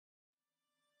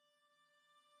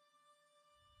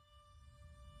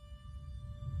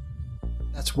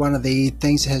That's one of the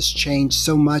things that has changed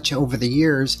so much over the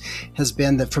years, has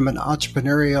been that from an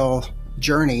entrepreneurial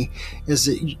journey is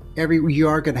that you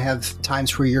are going to have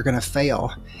times where you're going to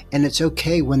fail, and it's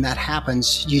okay when that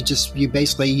happens.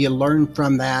 You learn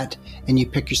from that, and you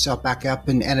pick yourself back up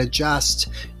and adjust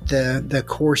the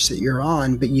course that you're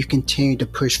on, but you continue to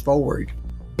push forward.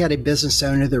 I had a business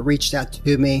owner that reached out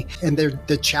to me, and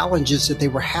the challenges that they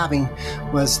were having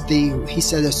was he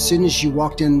said, as soon as you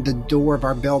walked in the door of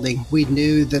our building, we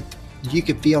knew that you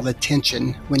could feel the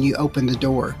tension when you opened the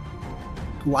door.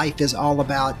 Life is all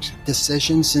about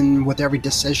decisions, and with every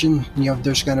decision,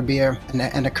 there's going to be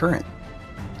an occurrence.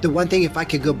 The one thing, if I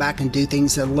could go back and do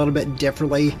things a little bit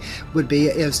differently,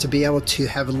 is to be able to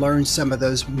have learned some of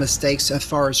those mistakes as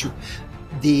far as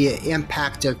the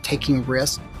impact of taking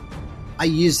risks. I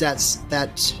use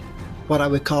that what I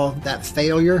would call that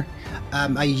failure.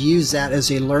 I use that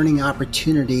as a learning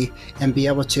opportunity and be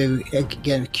able to,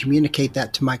 again, communicate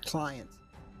that to my clients.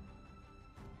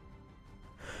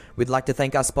 We'd like to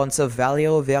thank our sponsor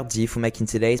Valeo Verdi for making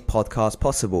today's podcast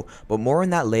possible, but more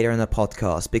on that later in the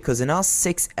podcast, because in our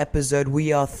 6th episode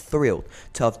we are thrilled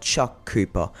to have Chuck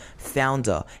Cooper,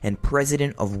 founder and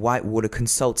president of Whitewater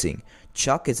Consulting.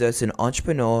 Chuck is also an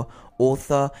entrepreneur,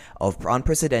 author of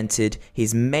Unprecedented,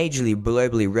 his majorly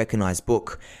globally recognized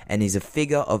book, and is a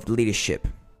figure of leadership.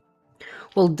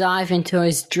 We'll dive into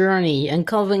his journey,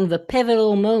 uncovering the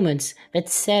pivotal moments that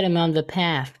set him on the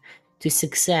path to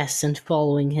success and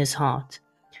following his heart.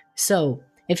 So,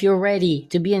 if you're ready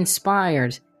to be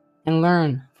inspired and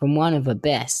learn from one of the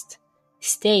best,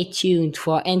 stay tuned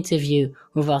for our interview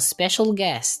with our special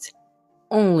guest,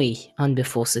 only on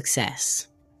Before Success.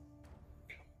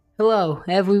 Hello,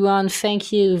 everyone.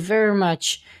 Thank you very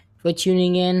much for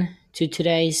tuning in to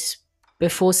today's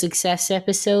Before Success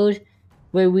episode,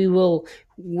 where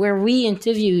we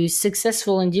interview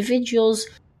successful individuals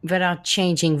that are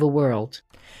changing the world.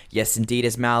 Yes, indeed,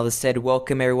 as Mal has said,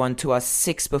 welcome everyone to our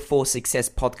 6 Before Success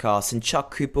podcast. And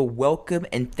Chuck Cooper, welcome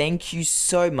and thank you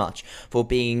so much for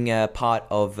being part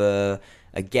of a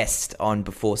guest on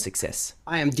Before Success.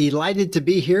 I am delighted to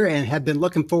be here and have been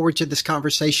looking forward to this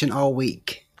conversation all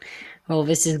week. Well,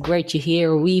 this is great to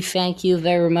hear. We thank you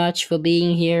very much for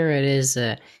being here. It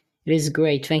is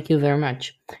great. Thank you very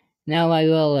much. Now I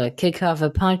will kick off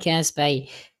the podcast by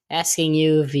asking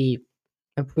you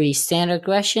a pretty standard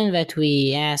question that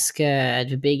we ask at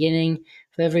the beginning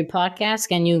for every podcast.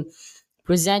 Can you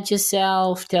present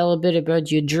yourself, tell a bit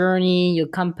about your journey, your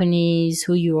companies,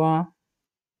 who you are?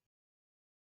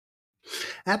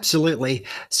 Absolutely.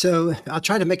 So I'll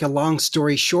try to make a long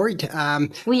story short.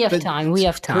 We have time.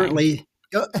 Currently,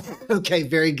 okay,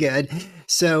 very good.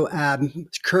 So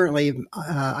currently,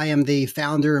 I am the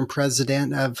founder and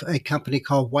president of a company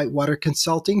called Whitewater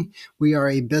Consulting. We are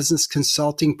a business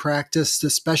consulting practice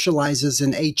that specializes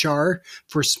in HR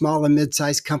for small and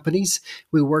mid-sized companies.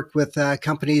 We work with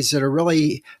companies that are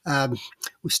really,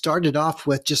 we started off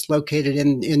with just located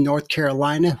in North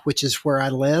Carolina, which is where I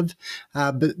live.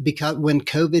 But because when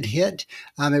COVID hit,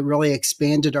 it really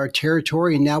expanded our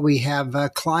territory. And now we have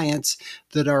clients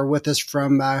that are with us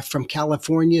from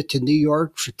California to New York,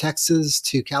 from Texas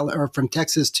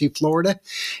to Florida,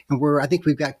 and I think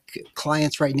we've got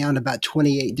clients right now in about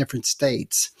 28 different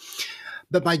states.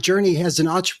 But my journey as an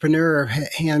entrepreneur,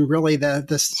 and really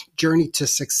this journey to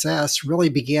success, really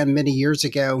began many years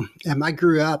ago. I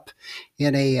grew up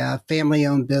in a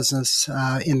family-owned business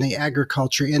in the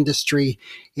agriculture industry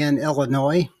in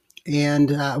Illinois, and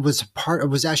was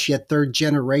actually a third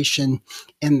generation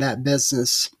in that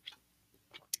business.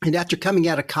 And after coming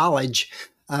out of college,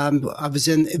 I was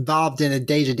involved in a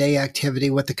day-to-day activity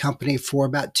with the company for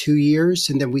about 2 years,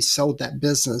 and then we sold that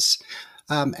business.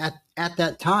 At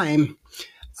that time,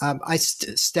 I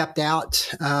stepped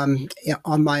out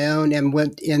on my own and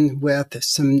went in with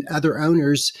some other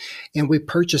owners, and we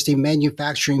purchased a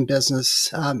manufacturing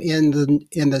business in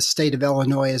the state of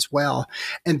Illinois as well.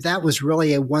 And that was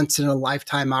really a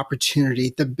once-in-a-lifetime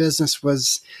opportunity. The business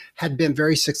had been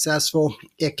very successful.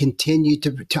 It continued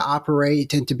to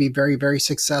operate and to be very, very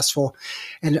successful.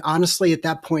 And honestly, at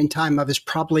that point in time, I was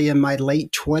probably in my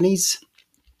late 20s.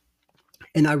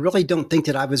 And I really don't think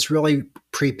that I was really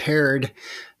prepared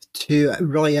to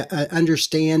really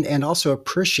understand and also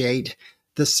appreciate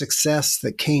the success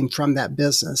that came from that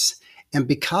business. And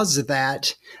because of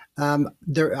that,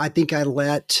 I think I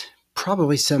let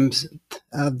probably some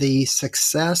of the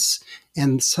success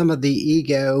and some of the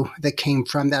ego that came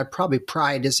from that, probably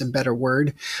pride is a better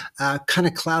word, kind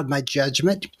of cloud my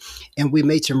judgment. And we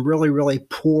made some really, really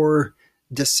poor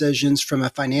decisions from a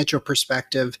financial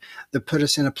perspective that put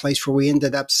us in a place where we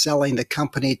ended up selling the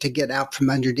company to get out from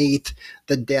underneath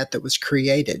the debt that was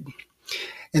created.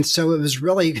 And so it was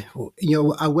really,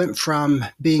 I went from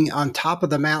being on top of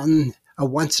the mountain, a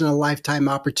once in a lifetime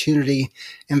opportunity,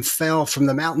 and fell from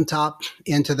the mountaintop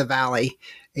into the valley.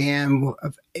 And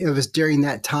it was during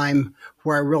that time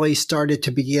where I really started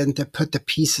to begin to put the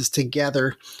pieces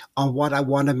together on what I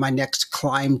wanted my next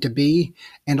climb to be.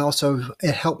 And also,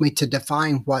 it helped me to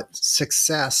define what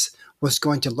success was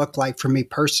going to look like for me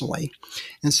personally.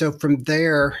 And so from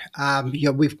there,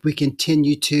 we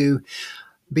continue to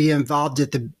be involved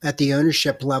at the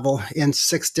ownership level in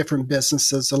 6 different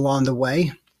businesses along the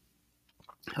way.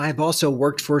 I've also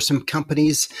worked for some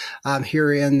companies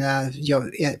here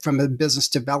from a business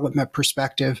development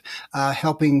perspective,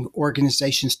 helping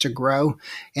organizations to grow.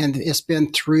 And it's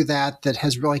been through that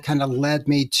has really kind of led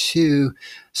me to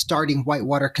starting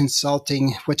Whitewater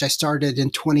Consulting, which I started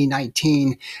in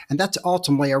 2019. And that's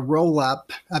ultimately a roll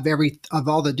up of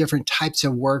all the different types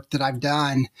of work that I've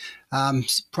done,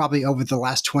 probably over the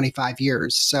last 25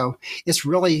 years. So it's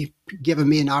really given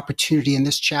me an opportunity in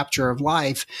this chapter of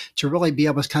life to really be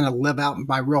able to kind of live out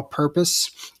my real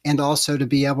purpose, and also to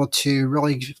be able to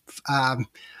really,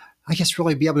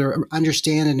 really be able to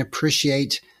understand and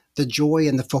appreciate the joy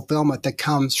and the fulfillment that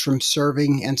comes from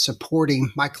serving and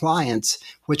supporting my clients,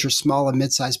 which are small and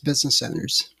mid-sized business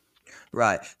owners.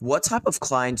 Right. What type of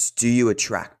clients do you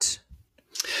attract?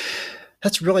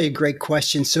 That's really a great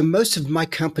question. So most of my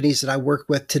companies that I work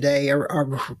with today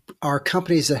are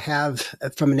companies that have,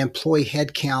 from an employee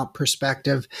headcount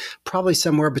perspective, probably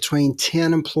somewhere between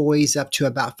 10 employees up to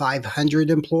about 500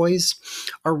 employees.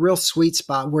 Our real sweet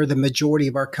spot, where the majority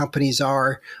of our companies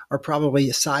are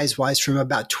probably size-wise from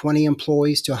about 20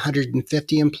 employees to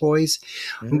 150 employees.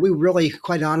 Mm-hmm. We really,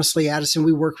 quite honestly, Addison,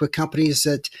 we work with companies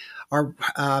that are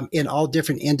in all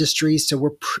different industries.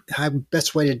 So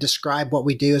best way to describe what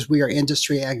we do is we are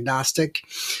industry agnostic.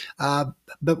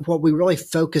 But what we really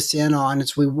focus in on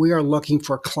is we are looking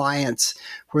for clients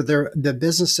where the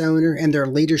business owner and their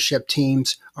leadership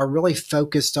teams are really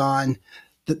focused on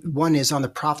one is on the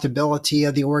profitability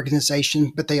of the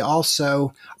organization, but they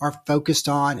also are focused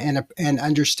on and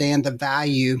understand the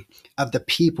value of the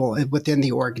people within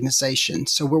the organization.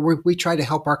 So we try to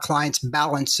help our clients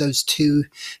balance those two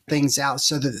things out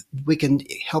so that we can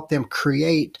help them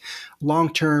create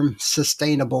long-term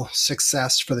sustainable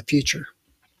success for the future.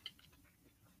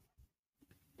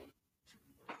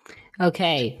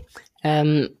 Okay.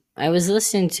 I was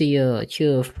listening to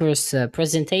your first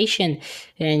presentation,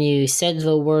 and you said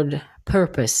the word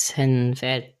purpose, and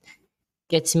that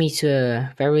gets me to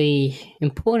a very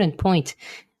important point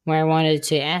where I wanted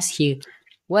to ask you,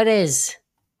 what is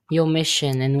your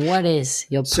mission and what is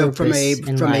your purpose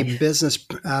from a business,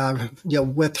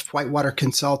 with Whitewater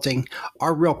Consulting,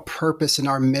 our real purpose and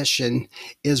our mission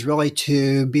is really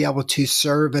to be able to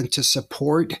serve and to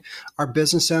support our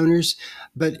business owners.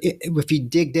 But if you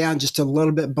dig down just a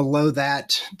little bit below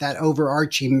that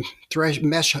overarching overarching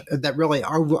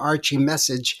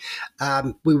message,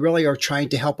 we really are trying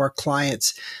to help our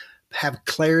clients have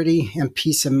clarity and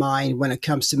peace of mind when it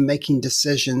comes to making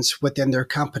decisions within their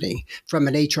company from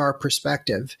an HR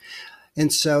perspective.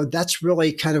 And so that's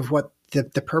really kind of what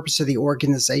the purpose of the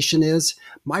organization is.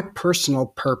 My personal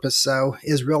purpose, though,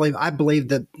 is really, I believe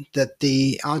that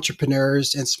the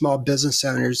entrepreneurs and small business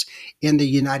owners in the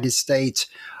United States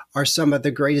are some of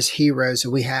the greatest heroes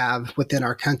that we have within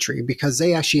our country, because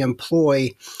they actually employ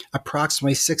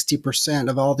approximately 60%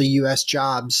 of all the U.S.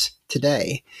 jobs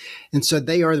today. And so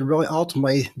they are really,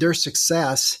 ultimately, their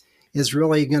success is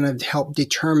really going to help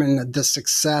determine the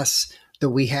success that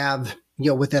we have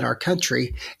within our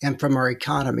country and from our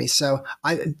economy. So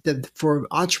for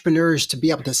entrepreneurs to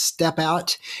be able to step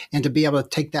out and to be able to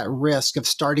take that risk of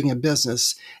starting a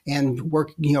business and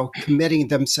work, committing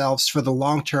themselves for the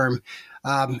long term,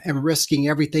 and risking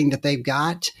everything that they've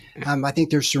got, I think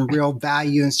there's some real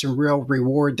value and some real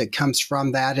reward that comes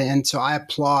from that. And so I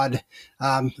applaud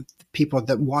people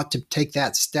that want to take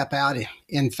that step out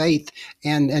in faith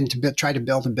and to try to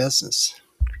build a business.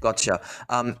 Gotcha.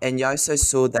 And I also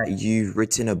saw that you've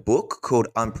written a book called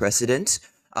Unprecedented.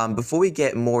 Before we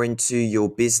get more into your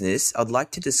business, I'd like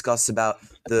to discuss about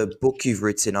the book you've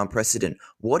written, Unprecedented.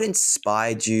 What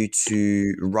inspired you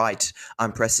to write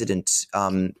Unprecedented?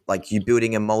 Like you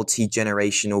building a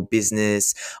multi-generational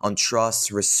business on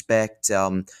trust, respect,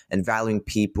 and valuing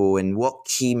people. And what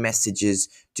key messages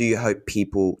do you hope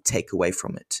people take away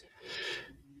from it?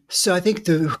 So I think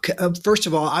first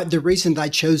of all, the reason that I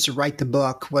chose to write the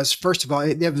book was, first of all,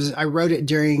 I wrote it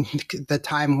during the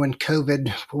time when COVID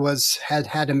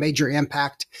had a major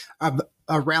impact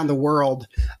around the world.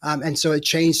 And so it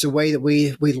changed the way that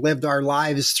we lived our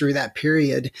lives through that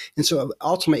period. And so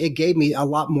ultimately, it gave me a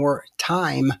lot more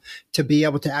time to be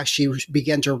able to actually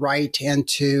begin to write and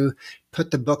to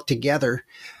put the book together.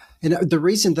 And the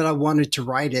reason that I wanted to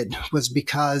write it was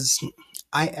because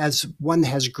as one that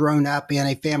has grown up in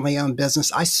a family owned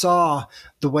business, I saw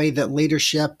the way that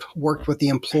leadership worked with the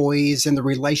employees and the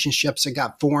relationships that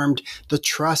got formed, the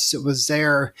trust that was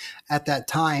there at that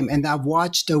time. And I've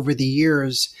watched over the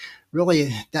years,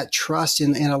 really that trust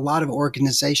in a lot of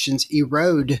organizations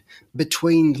erode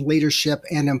between leadership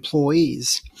and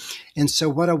employees. And so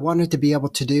what I wanted to be able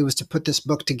to do was to put this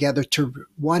book together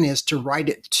one is to write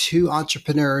it to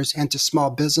entrepreneurs and to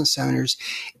small business owners,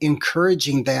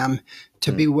 encouraging them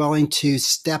to be willing to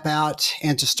step out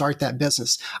and to start that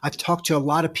business. I've talked to a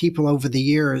lot of people over the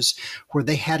years where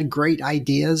they had great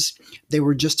ideas. They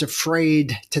were just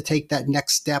afraid to take that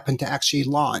next step and to actually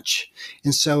launch.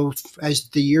 And so as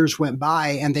the years went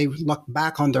by and they looked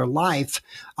back on their life,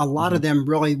 a lot of them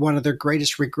really, one of their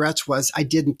greatest regrets was I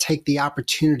didn't take the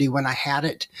opportunity when I had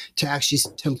it to actually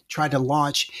to try to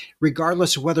launch,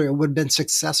 regardless of whether it would have been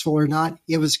successful or not.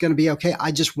 It was going to be okay.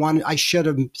 I should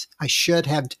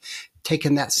have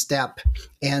taken that step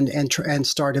and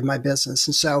started my business.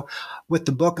 And so with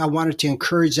the book, I wanted to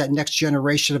encourage that next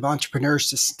generation of entrepreneurs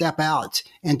to step out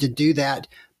and to do that,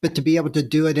 but to be able to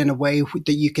do it in a way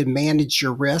that you can manage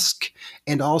your risk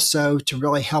and also to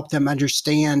really help them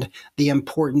understand the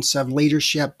importance of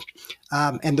leadership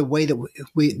and the way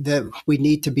that we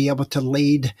need to be able to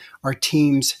lead our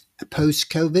teams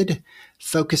post-COVID,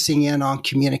 focusing in on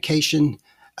communication,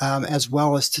 as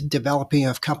well as to developing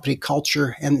of company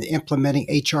culture and implementing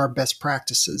HR best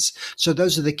practices. So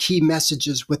those are the key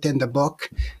messages within the book.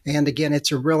 And again,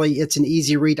 it's an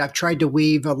easy read. I've tried to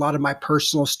weave a lot of my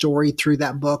personal story through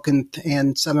that book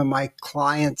and some of my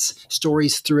clients'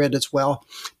 stories through it as well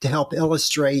to help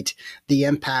illustrate the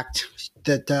impact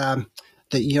that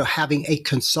having a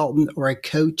consultant or a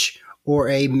coach or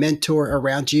a mentor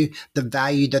around you, the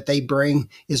value that they bring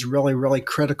is really, really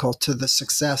critical to the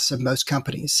success of most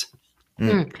companies.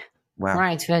 Wow.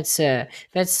 Right, that's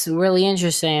really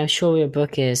interesting. I'm sure your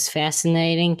book is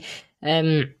fascinating,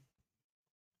 and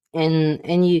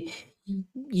you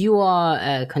are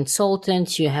a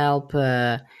consultant. You help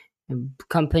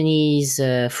companies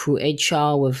through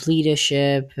HR with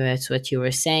leadership. That's what you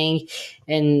were saying,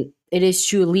 and it is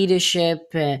true.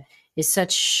 Leadership is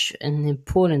such an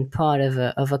important part of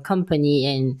a company,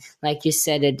 and like you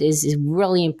said, it is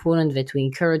really important that we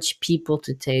encourage people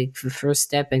to take the first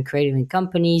step in creating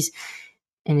companies.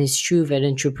 And it's true that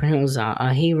entrepreneurs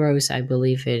are heroes. I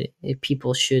believe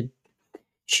people should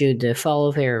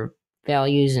follow their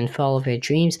values and follow their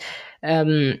dreams.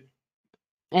 And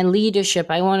leadership,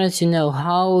 I wanted to know,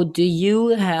 how do you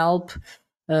help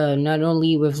not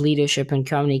only with leadership and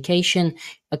communication,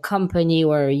 a company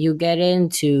where you get in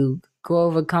to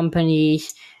grow the company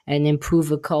and improve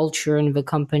the culture in the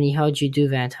company? How do you do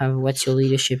that? What's your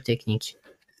leadership technique?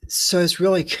 So it's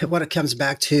really what it comes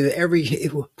back to.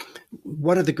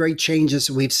 One of the great changes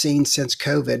that we've seen since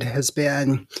COVID has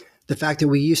been the fact that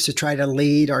we used to try to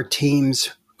lead our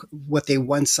teams with a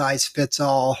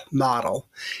one-size-fits-all model.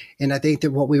 And I think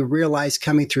that what we realized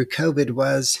coming through COVID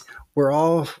was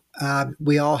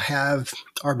we all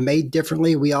are made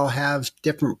differently. We all have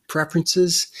different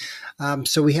preferences.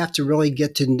 So we have to really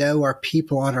get to know our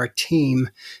people on our team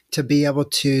to be able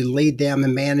to lead them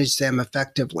and manage them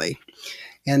effectively.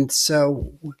 And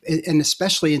so, and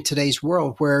especially in today's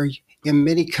world where in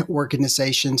many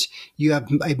organizations, you have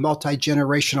a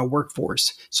multi-generational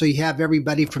workforce. So you have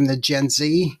everybody from the Gen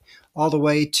Z all the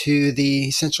way to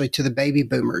essentially to the baby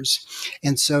boomers.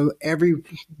 And so every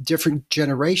different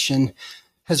generation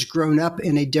has grown up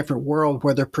in a different world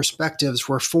where their perspectives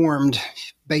were formed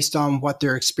based on what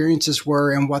their experiences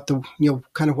were and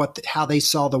how they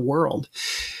saw the world.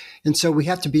 And so we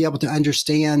have to be able to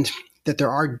understand that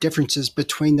there are differences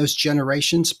between those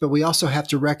generations, but we also have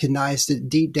to recognize that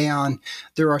deep down,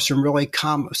 there are some really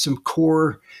some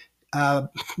core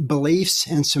beliefs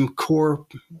and some core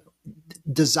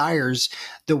desires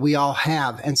that we all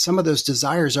have. And some of those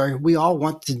desires are, we all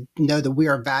want to know that we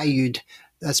are valued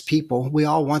as people. We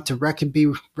all want to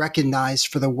be recognized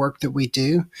for the work that we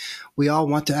do. We all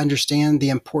want to understand the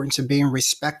importance of being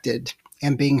respected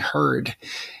and being heard.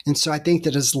 And so I think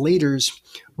that as leaders,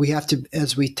 we have to,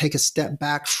 as we take a step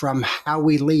back from how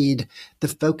we lead, the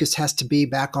focus has to be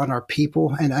back on our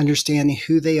people and understanding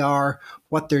who they are,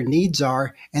 what their needs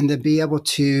are, and to be able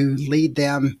to lead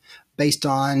them based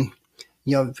on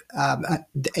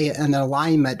an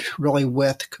alignment really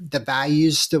with the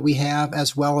values that we have,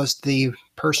 as well as the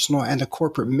personal and the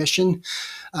corporate mission,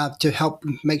 to help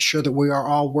make sure that we are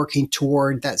all working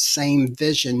toward that same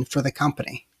vision for the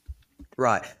company.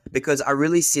 Right, because I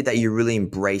really see that you really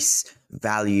embrace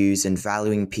values and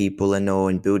valuing people and all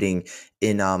and building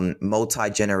in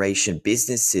multi-generation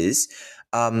businesses.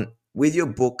 With your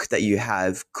book that you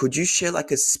have, could you share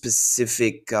like a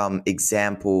specific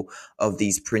example of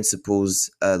these principles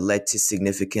led to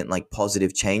significant like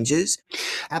positive changes?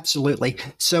 Absolutely.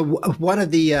 So one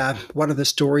of the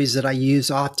stories that I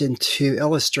use often to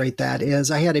illustrate that is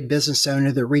I had a business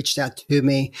owner that reached out to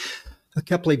me a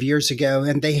couple of years ago,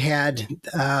 and they had,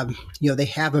 they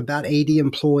have about 80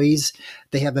 employees.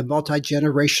 They have a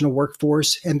multi-generational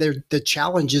workforce, and the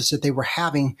challenges that they were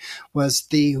having was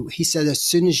he said, as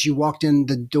soon as you walked in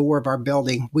the door of our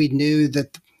building, we knew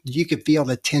that you could feel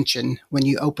the tension when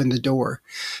you opened the door.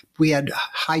 We had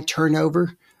high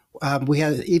turnover. We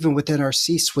had, even within our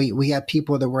C-suite, we had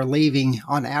people that were leaving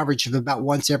on average of about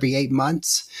once every 8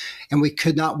 months, and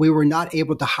we were not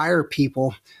able to hire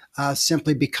people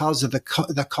simply because of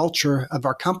the culture of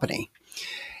our company.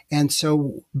 And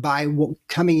so by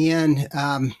coming in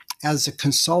as a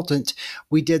consultant,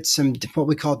 we did some what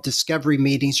we call discovery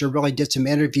meetings, or really did some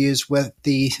interviews with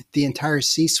the entire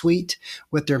C-suite,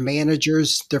 with their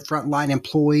managers, their frontline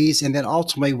employees, and then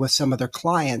ultimately with some of their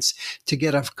clients, to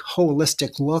get a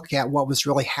holistic look at what was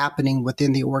really happening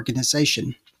within the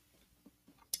organization.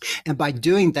 And by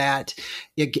doing that,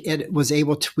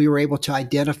 we were able to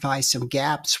identify some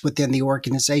gaps within the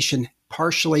organization.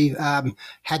 Partially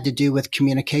had to do with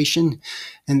communication,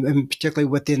 and particularly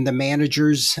within the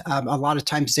managers. A lot of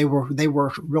times they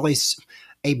were really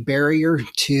a barrier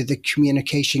to the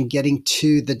communication getting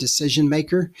to the decision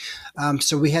maker.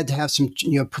 So we had to have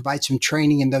provide some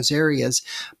training in those areas.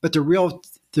 But the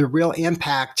real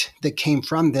impact that came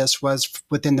from this was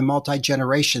within the multi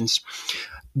generations.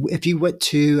 If you went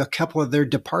to a couple of their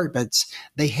departments,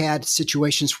 they had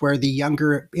situations where the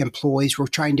younger employees were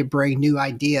trying to bring new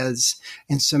ideas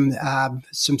and some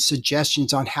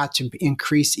suggestions on how to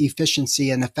increase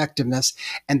efficiency and effectiveness,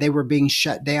 and they were being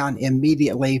shut down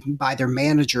immediately by their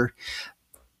manager,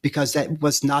 because that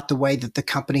was not the way that the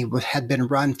company had been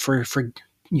run for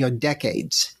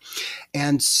decades.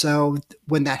 And so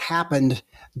when that happened,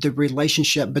 the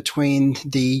relationship between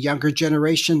the younger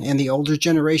generation and the older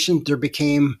generation, there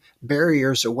became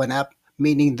barriers that went up,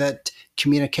 meaning that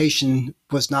communication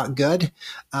was not good.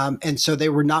 And so they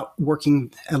were not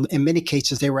working, in many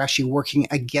cases, they were actually working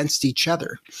against each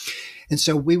other. And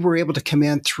so we were able to come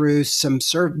in through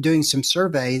doing some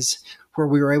surveys where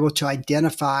we were able to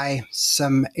identify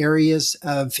some areas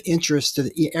of interest that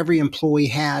every employee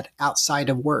had outside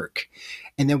of work.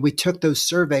 And then we took those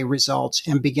survey results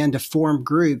and began to form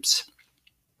groups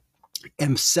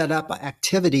and set up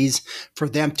activities for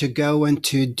them to go and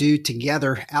to do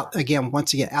together,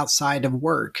 once again, outside of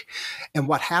work. And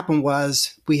what happened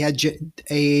was we had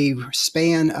a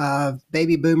span of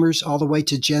baby boomers all the way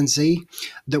to Gen Z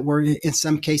that were, in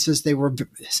some cases, they were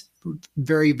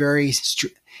very, very,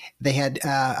 they had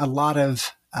a lot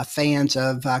of fans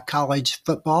of college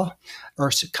football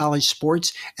or college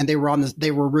sports, and they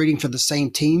were rooting for the same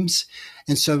teams.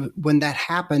 And so when that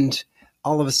happened,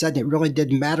 all of a sudden, it really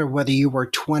didn't matter whether you were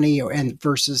 20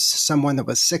 versus someone that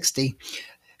was 60.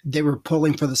 They were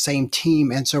pulling for the same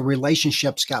team, and so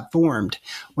relationships got formed.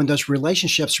 When those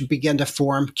relationships began to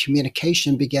form,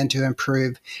 communication began to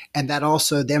improve, and that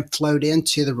also then flowed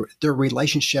into their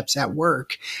relationships at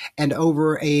work. And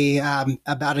over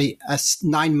about a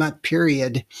 9-month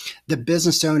period, the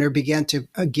business owner began to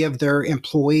give their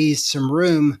employees some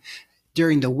room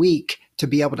during the week to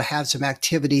be able to have some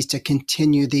activities to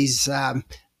continue this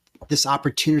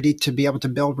opportunity to be able to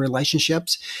build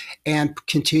relationships and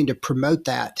continue to promote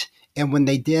that. And when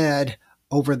they did,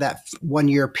 over that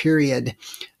 1-year period,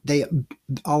 they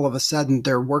all of a sudden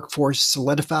their workforce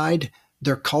solidified,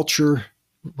 their culture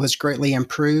was greatly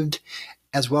improved,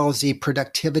 as well as the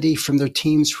productivity from their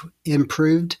teams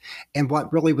improved. And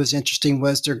what really was interesting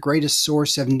was their greatest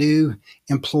source of new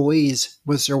employees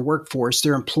was their workforce.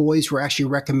 Their employees were actually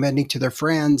recommending to their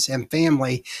friends and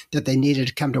family that they needed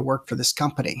to come to work for this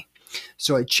company.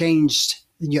 So it changed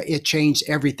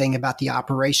everything about the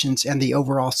operations and the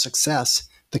overall success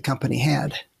the company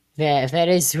had. That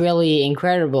is really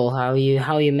incredible how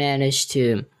you managed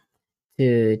to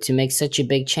make such a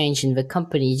big change in the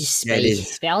company just Yeah, by it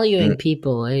is. valuing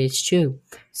people. It's true,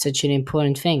 such an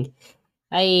important thing.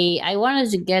 I wanted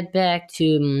to get back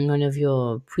to one of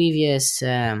your previous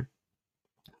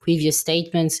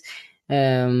statements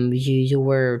You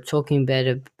were talking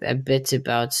a bit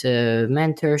about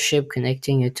mentorship,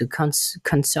 connecting it to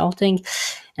consulting,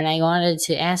 and I wanted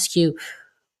to ask you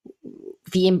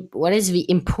what is the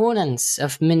importance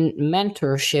of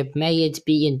mentorship? May it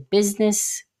be in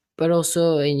business, but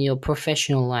also in your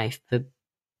professional life. The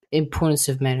importance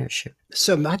of mentorship.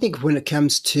 So I think when it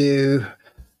comes to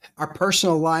our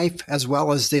personal life as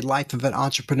well as the life of an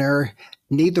entrepreneur,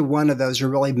 neither one of those are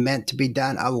really meant to be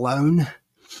done alone.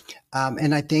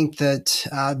 And I think that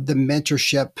the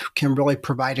mentorship can really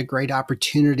provide a great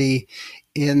opportunity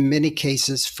in many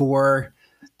cases for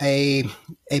a,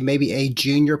 maybe a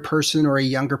junior person or a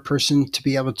younger person to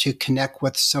be able to connect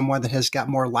with someone that has got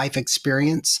more life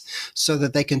experience so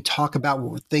that they can talk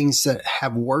about things that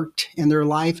have worked in their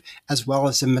life as well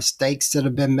as the mistakes that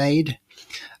have been made.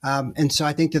 And so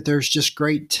I think that there's just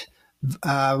great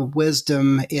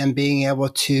wisdom in being able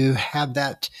to have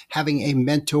that, having a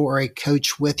mentor or a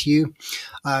coach with you,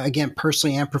 again,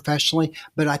 personally and professionally.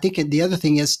 But I think the other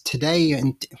thing is today,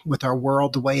 and with our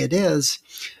world the way it is,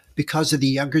 because of the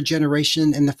younger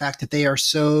generation and the fact that they are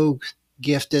so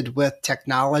gifted with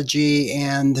technology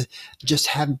and just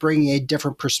have bringing a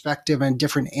different perspective and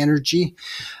different energy,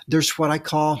 there's what I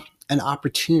call an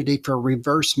opportunity for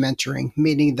reverse mentoring,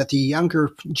 meaning that the younger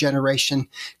generation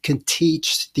can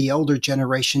teach the older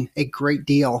generation a great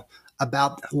deal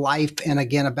about life and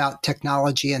again about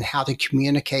technology and how to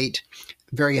communicate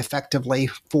very effectively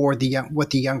for the with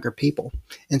the younger people.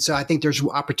 And so I think there's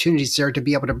opportunities there to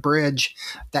be able to bridge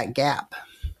that gap.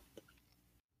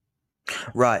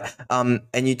 Right. And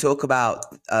you talk about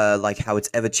like how it's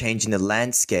ever changing the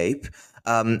landscape.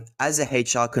 As a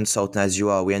HR consultant, as you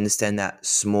are, we understand that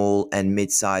small and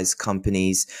mid-sized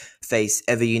companies face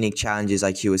ever unique challenges,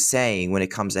 like you were saying, when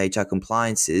it comes to HR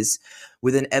compliances.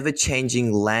 With an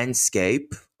ever-changing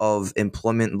landscape of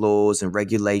employment laws and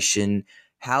regulation,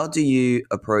 how do you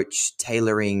approach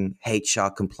tailoring HR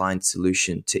compliance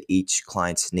solution to each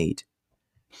client's need?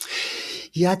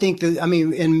 Yeah, I think that, I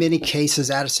mean, in many cases,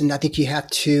 Addison, I think you have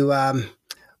to,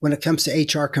 when it comes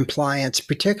to HR compliance,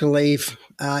 particularly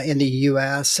in the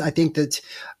US, I think that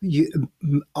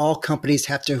all companies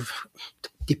have to,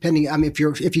 depending, I mean,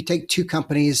 if you take two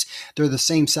companies, they're the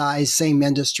same size, same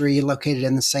industry, located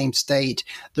in the same state,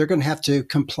 they're going to have to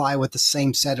comply with the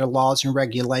same set of laws and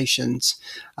regulations.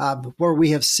 Where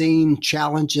we have seen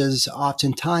challenges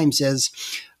oftentimes is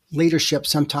leadership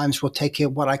sometimes will take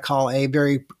what I call a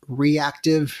very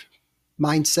reactive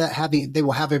mindset. They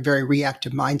will have a very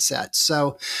reactive mindset,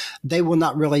 so they will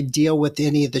not really deal with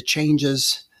any of the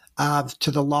changes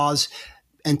to the laws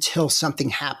until something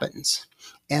happens.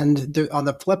 And on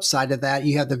the flip side of that,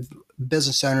 you have the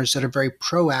business owners that are very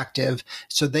proactive.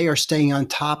 So they are staying on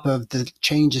top of the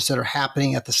changes that are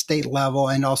happening at the state level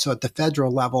and also at the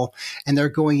federal level. And they're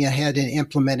going ahead and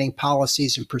implementing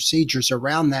policies and procedures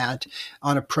around that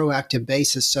on a proactive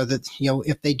basis so that,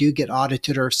 if they do get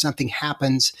audited or if something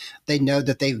happens, they know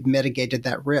that they've mitigated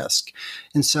that risk.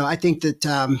 And so I think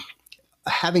that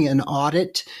having an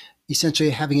audit, essentially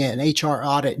having an HR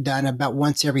audit done about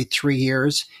once every 3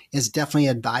 years is definitely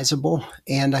advisable.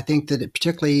 And I think that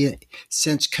particularly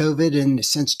since COVID and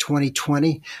since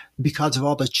 2020, because of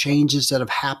all the changes that have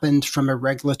happened from a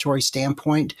regulatory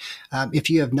standpoint, if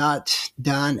you have not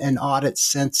done an audit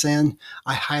since then,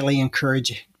 I highly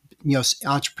encourage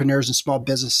entrepreneurs and small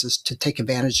businesses to take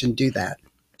advantage and do that.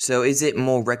 So is it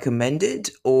more recommended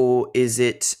or is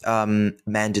it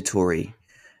mandatory?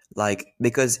 Like,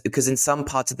 because in some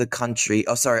parts of the country,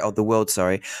 of the world,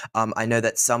 I know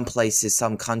that some places,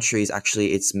 some countries,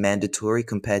 actually it's mandatory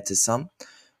compared to some.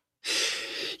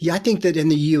 Yeah, I think that in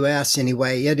the U.S.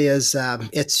 anyway, it is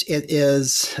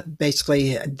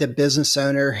basically the business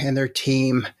owner and their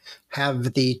team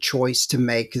have the choice to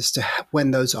make as to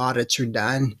when those audits are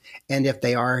done and if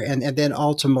they are, and then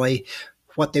ultimately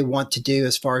what they want to do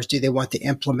as far as do they want to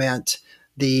implement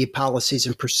the policies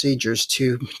and procedures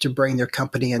to bring their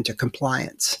company into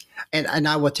compliance. And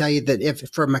I will tell you that if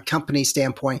from a company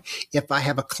standpoint, if I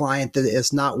have a client that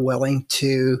is not willing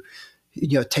to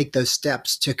take those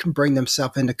steps to bring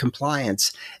themselves into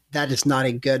compliance, that is not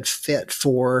a good fit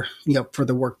for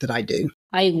the work that I do.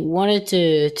 I wanted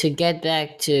to get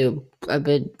back to a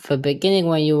bit for beginning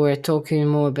when you were talking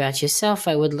more about yourself.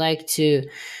 I would like to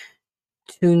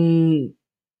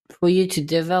for you to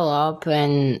develop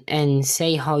and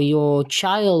say how your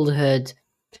childhood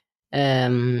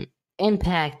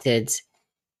impacted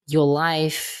your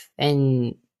life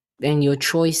and your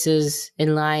choices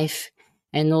in life,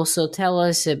 and also tell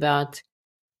us about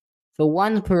the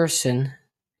one person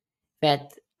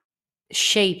that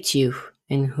shaped you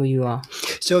in who you are?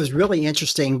 So it was really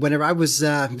interesting. Whenever I was,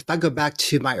 if I go back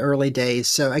to my early days,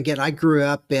 so again, I grew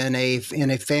up in a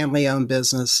family-owned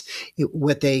business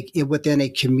within a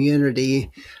community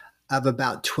of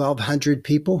about 1,200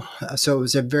 people. So it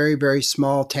was a very, very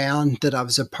small town that I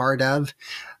was a part of.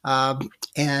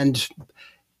 And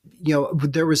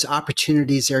there was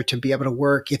opportunities there to be able to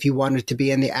work if you wanted to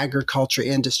be in the agriculture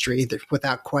industry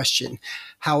without question.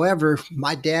 However,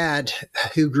 my dad,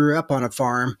 who grew up on a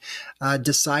farm,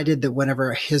 decided that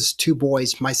whenever his two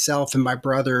boys, myself and my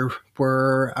brother,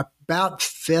 were about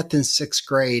fifth and sixth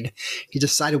grade, he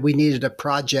decided we needed a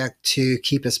project to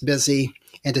keep us busy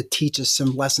and to teach us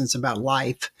some lessons about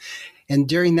life. And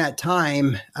during that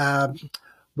time,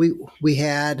 we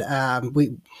had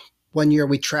we one year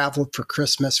we traveled for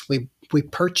Christmas. We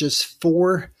purchased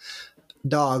four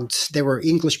dogs. They were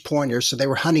English pointers, so they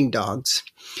were hunting dogs.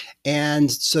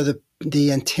 And so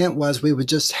the intent was we would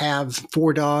just have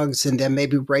four dogs and then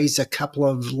maybe raise a couple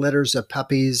of litters of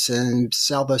puppies and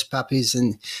sell those puppies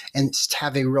and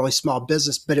have a really small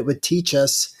business. But it would teach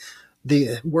us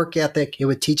the work ethic. It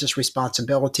would teach us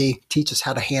responsibility, teach us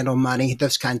how to handle money,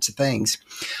 those kinds of things.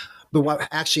 But what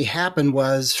actually happened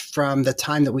was from the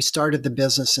time that we started the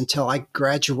business until I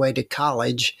graduated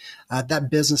college,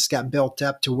 that business got built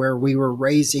up to where we were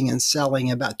raising and selling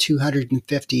about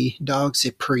 250 dogs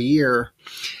per year.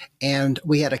 And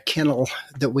we had a kennel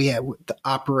that we had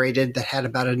operated that had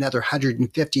about another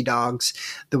 150 dogs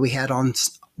that we had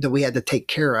to take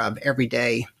care of every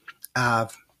day.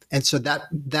 And so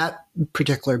that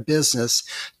particular business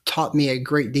taught me a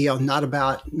great deal,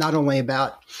 not only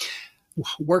about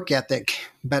work ethic,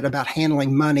 but about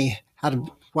handling money,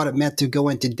 what it meant to go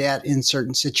into debt in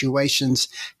certain situations,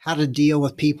 how to deal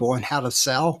with people and how to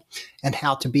sell, and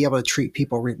how to be able to treat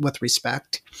people with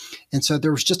respect. And so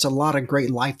there was just a lot of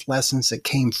great life lessons that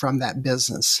came from that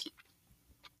business.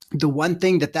 The one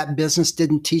thing that business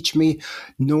didn't teach me,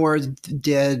 nor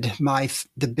did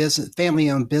the business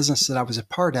family-owned business that I was a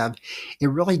part of, it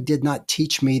really did not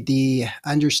teach me the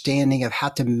understanding of how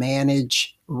to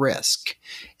manage risk.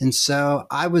 And so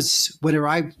whenever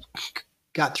I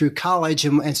got through college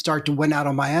and started to went out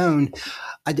on my own,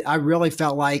 I really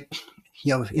felt like,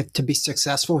 if to be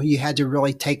successful, you had to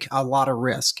really take a lot of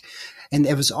risk. And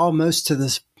it was almost to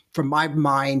this, from my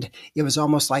mind, it was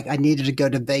almost like I needed to go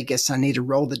to Vegas. I needed to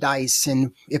roll the dice.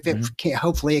 And if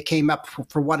hopefully it came up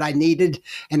for what I needed.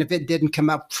 And if it didn't come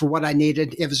up for what I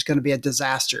needed, it was going to be a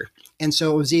disaster. And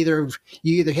so it was you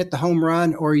either hit the home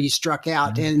run or you struck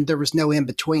out, and there was no in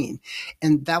between.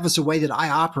 And that was the way that I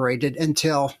operated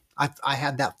until I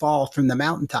had that fall from the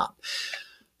mountaintop.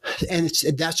 And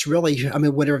that's really,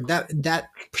 whatever that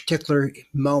particular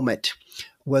moment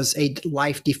was a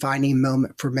life-defining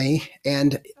moment for me.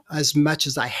 And as much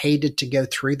as I hated to go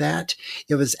through that,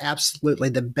 it was absolutely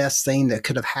the best thing that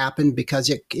could have happened, because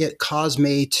it caused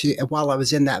me to, while I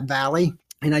was in that valley,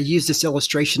 and I use this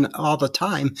illustration all the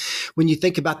time, when you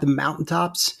think about the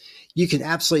mountaintops, you can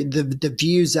absolutely, the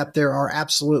views up there are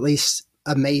absolutely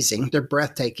amazing. They're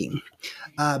breathtaking.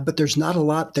 But there's not a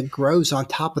lot that grows on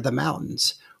top of the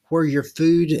mountains, where your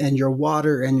food and your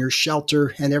water and your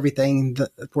shelter and everything,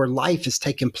 where life is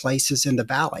taking place, is in the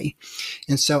valley.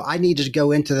 And so I needed to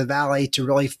go into the valley to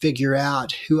really figure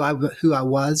out who I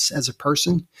was as a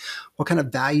person, what kind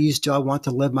of values do I want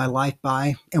to live my life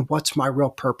by, and what's my real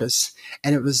purpose.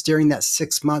 And it was during that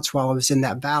 6 months while I was in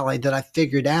that valley that I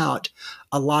figured out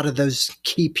a lot of those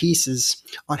key pieces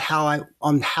on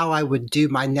how I would do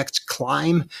my next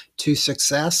climb to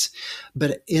success.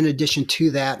 But in addition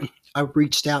to that, I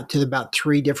reached out to about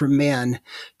 3 different men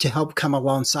to help come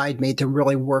alongside me to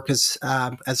really work as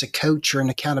a coach or an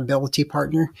accountability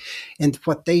partner. And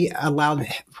what they allowed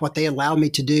me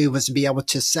to do was to be able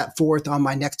to set forth on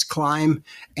my next climb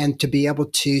and to be able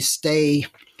to stay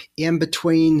in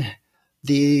between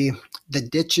the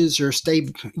ditches, or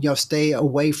stay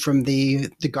away from the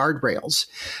guardrails,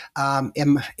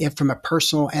 and from a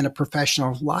personal and a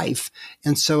professional life.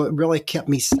 And so it really kept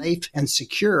me safe and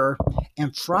secure.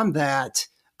 And from that,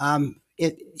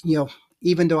 it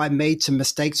even though I made some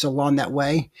mistakes along that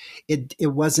way, it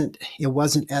wasn't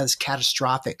as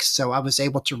catastrophic. So I was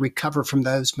able to recover from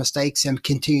those mistakes and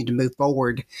continue to move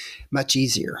forward much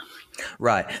easier.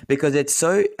 Right, because it's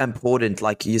so important,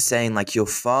 like you're saying, like your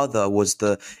father was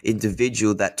the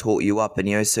individual that taught you up, and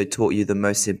he also taught you the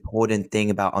most important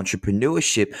thing about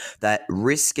entrepreneurship, that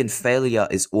risk and failure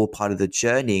is all part of the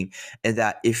journey, and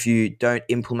that if you don't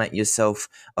implement yourself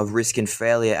of risk and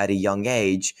failure at a young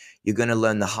age, you're going to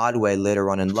learn the hard way later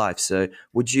on in life. So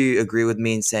would you agree with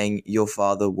me in saying your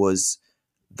father was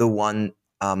the one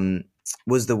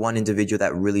individual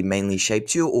that really mainly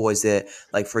shaped you? Or is there,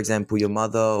 like, for example, your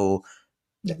mother, or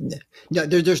No,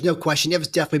 there's no question. It was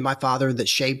definitely my father that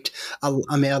shaped, a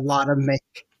lot of me.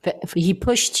 He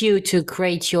pushed you to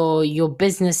create your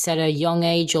business at a young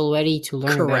age already to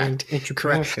learn about Correct. Correct.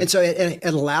 entrepreneurship. And so it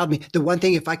allowed me, the one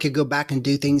thing, if I could go back and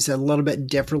do things a little bit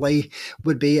differently,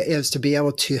 is to be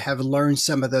able to have learned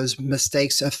some of those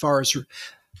mistakes as far as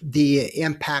the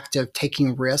impact of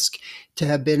taking risk, to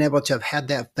have been able to have had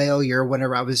that failure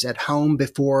whenever I was at home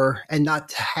before, and not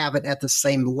to have it at the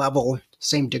same level,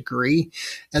 same degree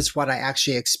as what I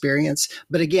actually experienced.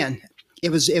 But again, it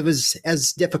was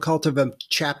as difficult of a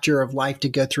chapter of life to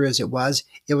go through as it was.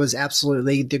 It was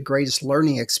absolutely the greatest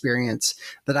learning experience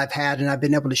that I've had, and I've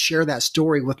been able to share that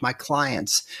story with my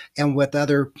clients and with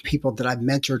other people that I've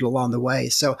mentored along the way.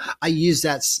 So I use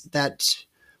that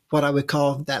what I would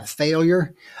call that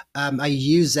failure. I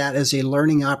use that as a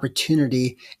learning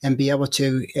opportunity, and be able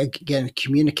to, again,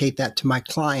 communicate that to my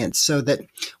clients, so that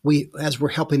as we're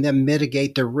helping them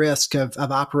mitigate the risk of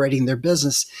operating their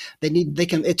business,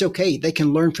 it's okay. They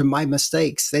can learn from my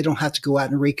mistakes. They don't have to go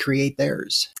out and recreate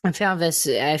theirs. I found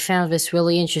this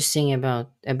really interesting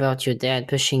about your dad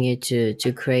pushing you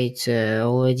to create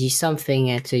already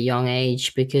something at a young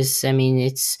age, because I mean,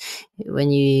 it's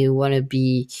when you want to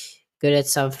be good at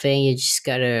something, you just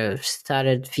gotta start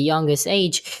at the youngest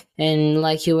age. And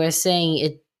like you were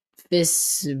saying,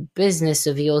 this business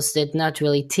of yours did not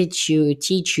really teach you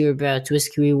about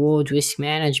risk reward, risk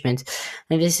management.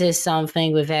 And this is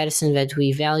something with Edison that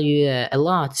we value a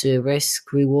lot: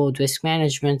 risk reward, risk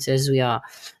management, as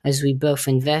we both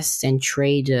invest and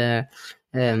trade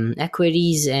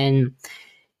equities, and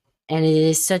it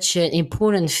is such an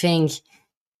important thing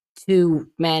to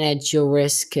manage your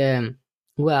risk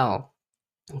well.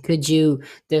 Could you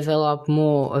develop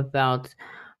more about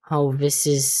how this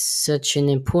is such an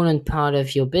important part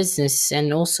of your business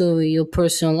and also your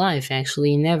personal life,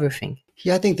 actually, in everything?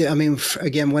 Yeah, I think that, I mean,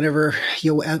 again, whenever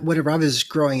I was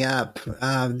growing up,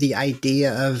 the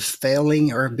idea of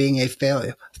failing, or being a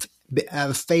failure,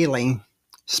 of failing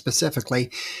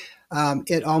specifically,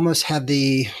 it almost had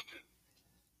the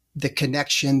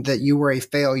connection that you were a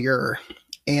failure.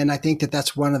 And I think that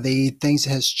that's one of the things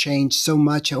that has changed so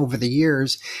much over the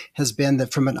years, has been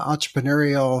that from an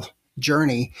entrepreneurial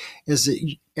journey, is that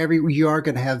you are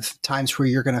going to have times where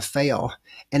you're going to fail,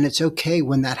 and it's okay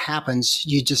when that happens.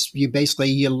 You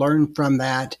learn from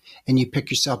that, and you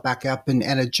pick yourself back up, and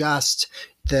adjust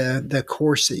the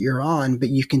course that you're on, but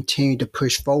you continue to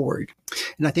push forward.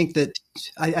 And I think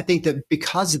that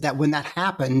because of that, when that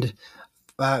happened,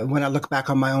 when I look back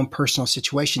on my own personal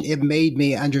situation, it made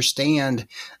me understand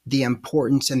the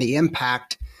importance and the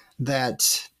impact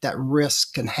that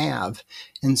risk can have.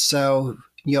 And so,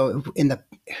 in the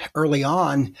early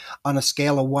on a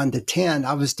scale of 1 to 10,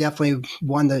 I was definitely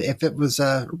one that, if it was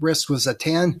a risk was a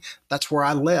 10, that's where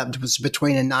I lived, was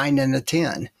between a 9 and a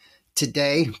 10.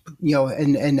 Today,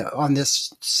 and on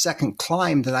this second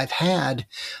climb that I've had,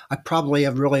 I probably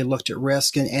have really looked at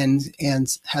risk,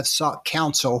 and have sought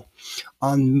counsel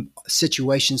on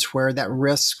situations where that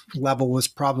risk level was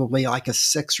probably like a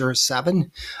 6 or a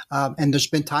 7. And there's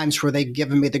been times where they've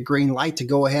given me the green light to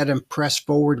go ahead and press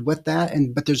forward with that.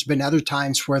 But there's been other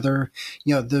times where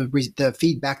the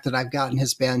feedback that I've gotten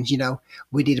has been,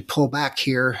 we need to pull back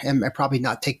here and probably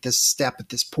not take this step at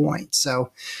this point.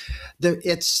 So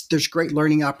there's great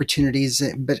learning opportunities,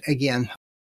 but again,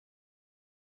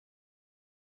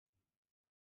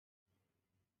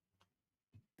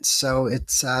 so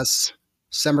it's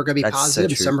some are going to be That's so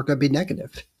positive, true. some are going to be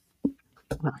negative.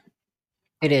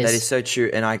 It That is is. so true,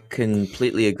 and I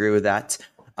completely agree with that.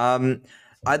 Um,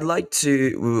 I'd like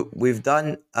to. We've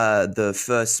done the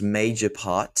first major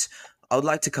part. I would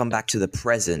like to come back to the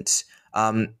present.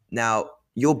 Now,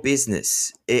 your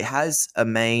business, it has a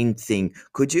main thing.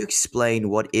 Could you explain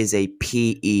what is a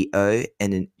PEO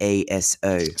and an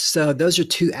ASO? So those are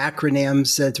two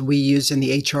acronyms that we use in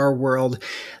the HR world.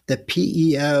 The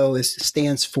PEO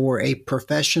stands for a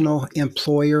professional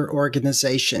employer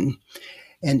organization.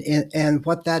 And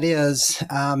what that is,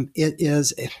 it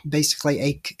is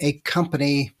basically a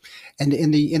company. And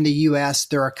in the U.S.,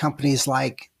 there are companies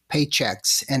like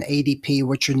Paychex and ADP,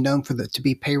 which are known to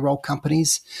be payroll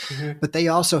companies. Mm-hmm. But they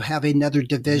also have another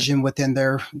division within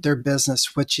their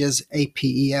business, which is a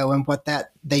PEO. And what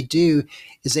that they do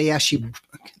is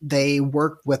they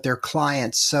work with their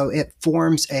clients. So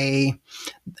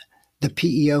the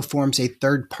PEO forms a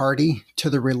third party to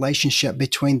the relationship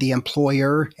between the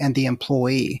employer and the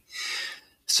employee.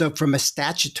 So from a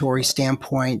statutory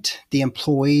standpoint, the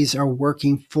employees are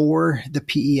working for the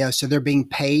PEO. So they're being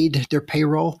paid, their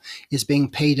payroll is being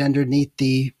paid underneath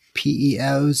the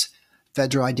PEO's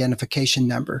federal identification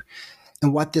number.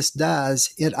 And what this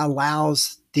does, it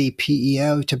allows the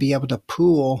PEO to be able to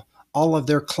pool all of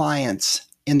their clients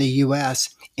in the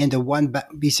U.S. into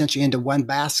essentially into one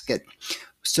basket,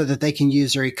 so that they can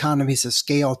use their economies of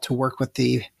scale to work with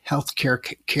the healthcare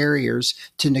carriers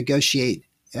to negotiate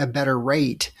a better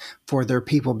rate for their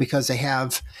people, because they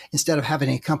have, instead of having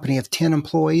a company of 10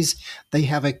 employees, they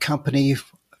have a company,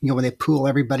 when they pool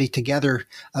everybody together,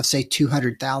 of say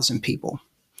 200,000 people.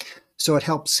 So it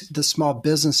helps the small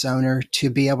business owner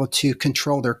to be able to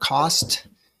control their cost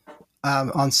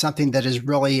on something that is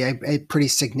really a pretty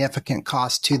significant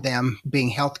cost to them,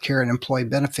 being healthcare and employee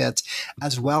benefits,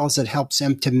 as well as it helps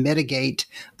them to mitigate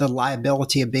the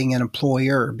liability of being an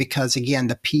employer, because again,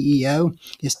 the PEO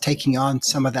is taking on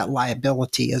some of that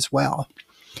liability as well.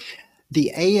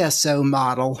 The ASO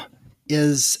model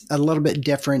is a little bit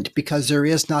different because there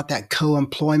is not that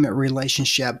co-employment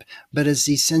relationship, but is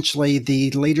essentially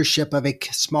the leadership of a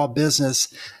small business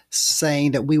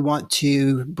saying that we want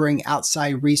to bring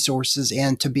outside resources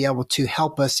in to be able to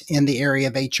help us in the area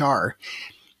of HR.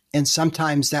 And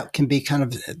sometimes that can be kind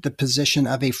of the position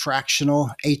of a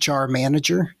fractional HR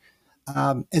manager.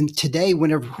 And today,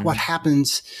 what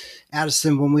happens,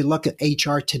 Addison, when we look at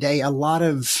HR today, a lot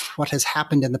of what has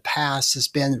happened in the past has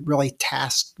been really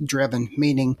task driven,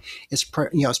 meaning it's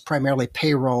primarily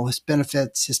payroll, it's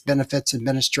benefits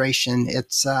administration,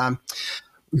 it's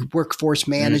workforce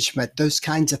management, those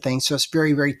kinds of things. So it's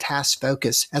very, very task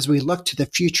focused. As we look to the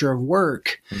future of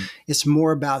work, it's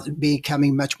more about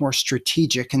becoming much more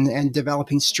strategic and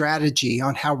developing strategy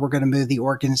on how we're going to move the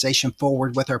organization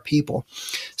forward with our people.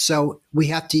 So we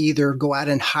have to either go out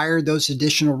and hire those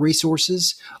additional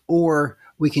resources, or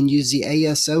we can use the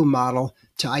ASO model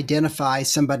to identify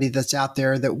somebody that's out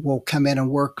there that will come in and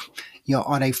work,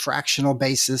 on a fractional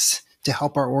basis to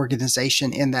help our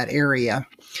organization in that area.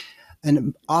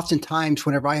 And oftentimes,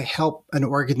 whenever I help an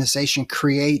organization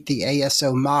create the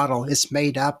ASO model, it's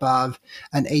made up of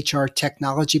an HR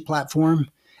technology platform,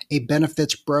 a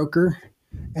benefits broker,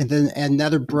 and then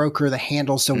another broker that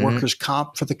handles the workers'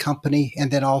 comp for the company,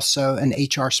 and then also an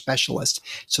HR specialist.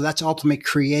 So that's ultimately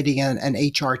creating an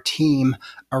HR team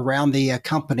around the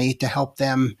company to help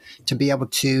them to be able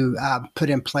to put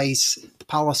in place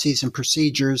policies and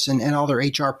procedures and all their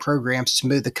HR programs to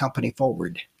move the company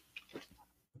forward.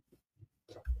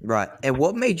 Right. And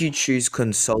what made you choose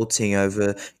consulting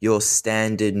over your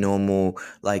standard normal,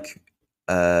 like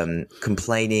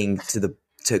complaining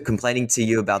to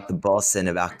you about the boss and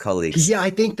about colleagues? Yeah,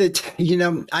 I think that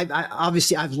I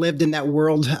obviously I've lived in that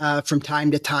world from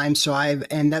time to time. So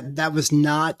that was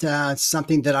not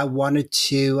something that I wanted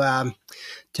to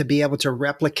be able to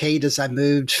replicate as I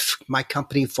moved my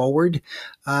company forward,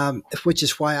 which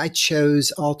is why I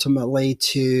chose ultimately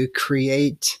to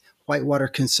create Whitewater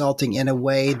Consulting in a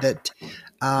way that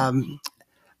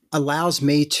allows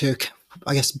me to,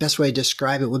 I guess the best way to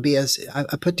describe it would be as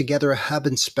I put together a hub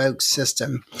and spoke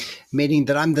system, meaning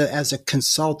that as a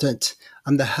consultant,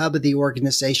 I'm the hub of the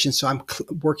organization. So I'm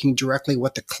working directly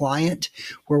with the client,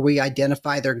 where we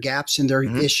identify their gaps and their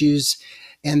issues.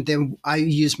 And then I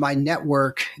use my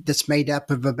network that's made up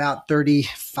of about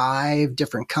 35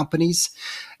 different companies.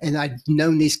 And I've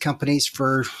known these companies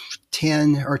for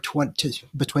 10 or 20,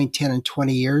 between 10 and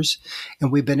 20 years.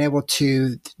 And we've been able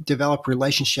to develop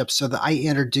relationships so that I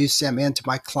introduce them into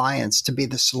my clients to be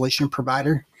the solution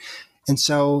provider. And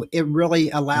so it really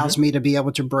allows me to be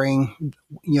able to bring,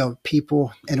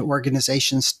 people and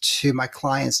organizations to my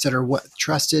clients that are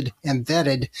trusted and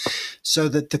vetted, so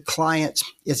that the client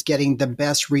is getting the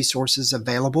best resources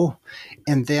available.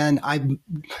 And then I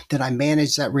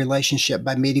manage that relationship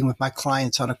by meeting with my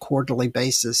clients on a quarterly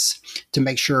basis to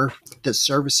make sure that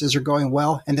services are going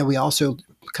well. And then we also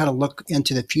kind of look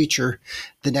into the future,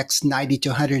 the next 90 to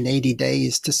 180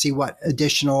 days, to see what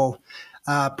additional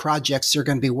projects they're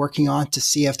going to be working on, to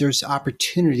see if there's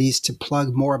opportunities to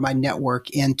plug more of my network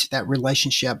into that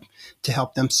relationship to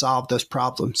help them solve those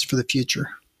problems for the future.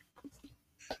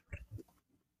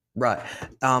 Right.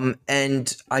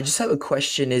 And I just have a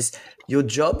question: is your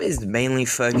job is mainly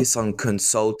focused on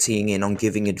consulting and on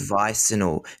giving advice and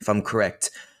all, if I'm correct?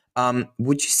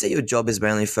 Would you say your job is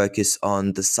mainly focused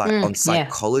on on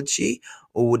psychology,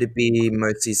 or would it be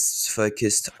mostly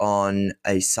focused on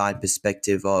a side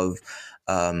perspective of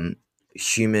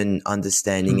human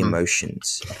understanding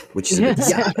emotions, which is a bit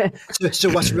sad. So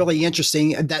what's really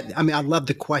interesting, I love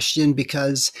the question,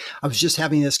 because I was just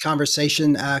having this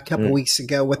conversation a couple weeks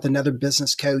ago with another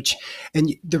business coach.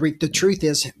 And the truth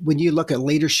is, when you look at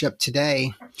leadership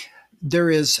today, there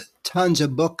is tons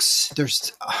of books,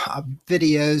 there's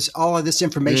videos, all of this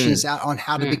information is out on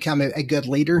how to become a good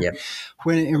leader. Yep.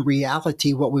 When in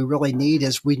reality, what we really need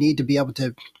is we need to be able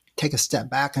to take a step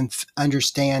back and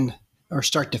understand or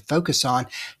start to focus on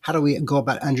how do we go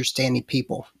about understanding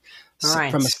people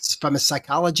from Right. a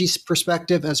psychology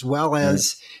perspective, as well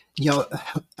as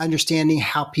understanding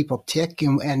how people tick,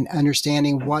 and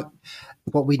understanding what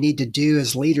we need to do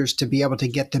as leaders to be able to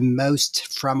get the most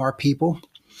from our people.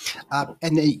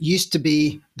 And it used to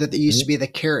be the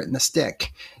carrot and the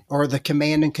stick, or the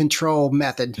command and control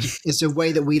method is the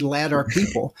way that we led our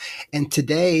people. And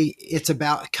today it's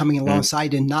about coming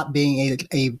alongside and not being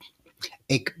a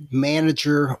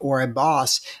manager or a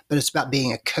boss, but it's about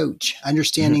being a coach,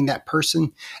 understanding that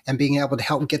person and being able to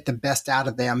help get the best out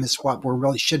of them is what we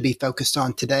really should be focused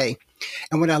on today.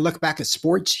 And when I look back at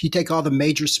sports, you take all the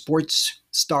major sports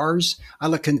stars. I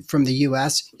look from the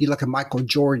U.S. You look at Michael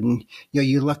Jordan.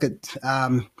 You look at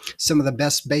some of the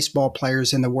best baseball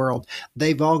players in the world.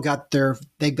 They've got their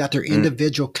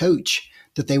individual coach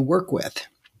that they work with.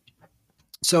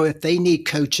 So if they need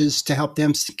coaches to help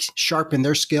them sharpen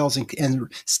their skills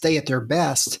and stay at their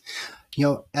best,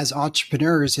 as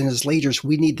entrepreneurs and as leaders,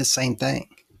 we need the same thing.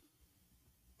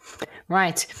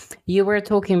 Right. You were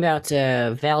talking about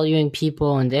valuing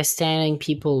people, understanding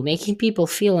people, making people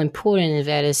feel important, and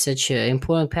that is such an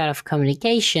important part of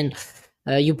communication.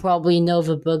 You probably know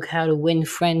the book How to Win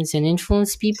Friends and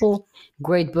Influence People.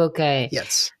 Great book.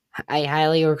 Yes. I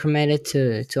highly recommend it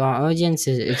to our audience.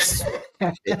 It's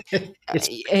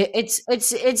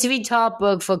the top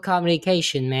book for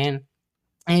communication, man.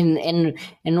 And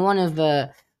one of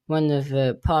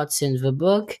the parts in the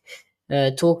book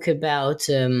talk about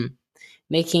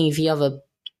making the other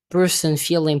person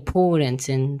feel important,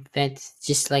 and that's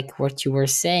just like what you were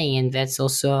saying, and that's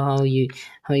also how you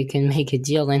can make a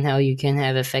deal and how you can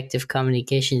have effective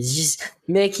communication. It's just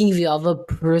making the other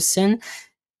person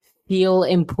feel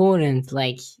important,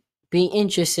 like being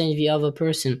interested in the other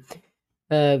person.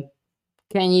 Can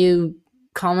you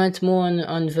comment more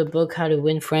on the book How to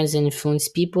Win Friends and Influence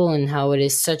People, and how it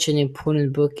is such an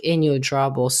important book in your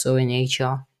job, also in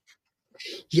HR?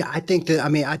 Yeah, I think that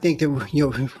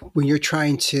when you're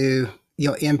trying to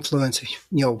influence,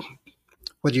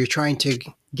 whether you're trying to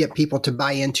get people to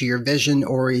buy into your vision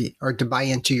or to buy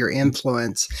into your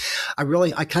influence,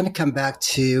 I kind of come back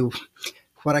to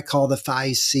what I call the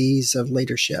 5 C's of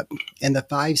leadership. And the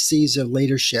 5 C's of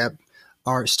leadership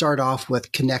start off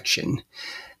with connection,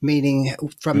 meaning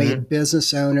from a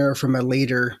business owner, from a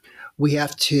leader, we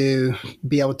have to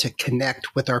be able to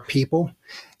connect with our people.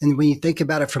 And when you think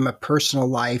about it from a personal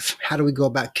life, how do we go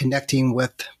about connecting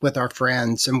with our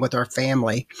friends and with our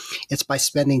family? It's by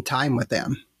spending time with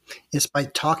them. It's by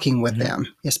talking with them.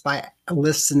 It's by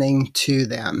listening to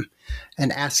them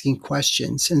and asking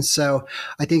questions. And so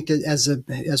I think that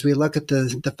as we look at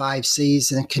the 5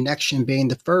 C's, and connection being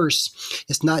the first,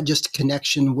 it's not just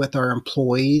connection with our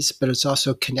employees, but it's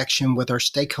also connection with our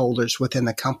stakeholders within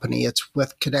the company. It's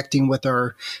with connecting with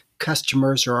our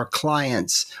customers or our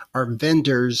clients, our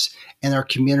vendors, and our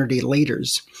community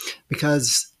leaders,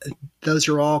 because those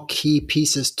are all key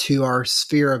pieces to our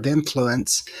sphere of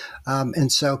influence.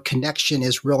 And so connection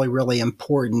is really, really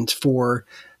important for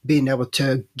being able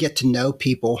to get to know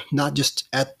people, not just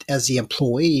as the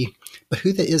employee, but who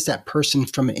is that person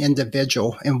from an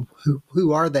individual, and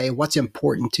who are they, what's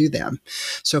important to them.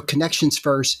 So connections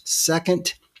first.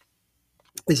 Second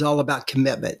is all about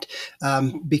commitment.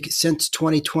 Because since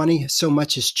 2020, so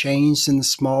much has changed in the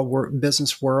small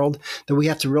business world that we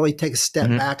have to really take a step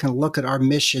back and look at our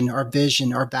mission, our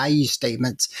vision, our value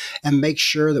statements, and make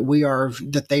sure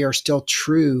that they are still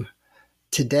true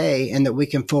today, and that we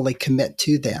can fully commit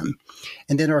to them.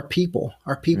 And then our people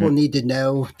need to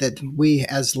know that we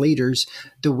as leaders,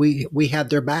 that we have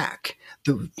their back,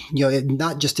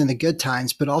 not just in the good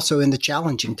times, but also in the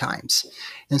challenging times.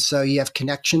 And so you have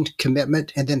connection,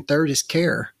 commitment, and then third is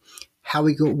care.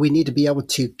 We need to be able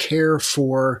to care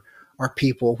for our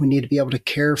people. We need to be able to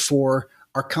care for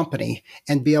our company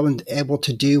and be able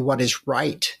to do what is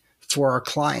right for our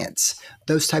clients.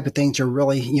 Those type of things are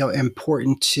really,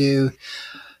 important to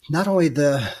not only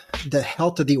the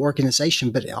health of the organization,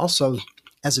 but also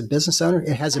as a business owner,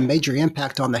 it has a major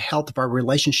impact on the health of our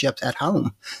relationships at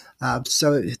home.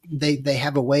 So they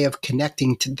have a way of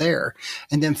connecting to there.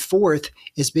 And then fourth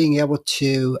is being able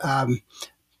to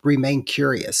remain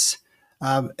curious.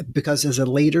 Because as a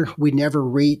leader, we never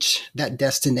reach that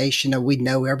destination of we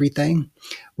know everything.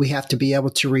 We have to be able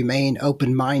to remain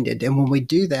open-minded. And when we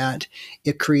do that,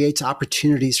 it creates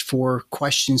opportunities for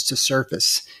questions to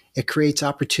surface. It creates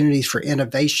opportunities for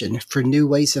innovation, for new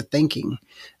ways of thinking,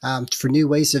 for new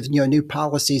ways of, new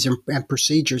policies and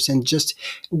procedures, and just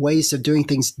ways of doing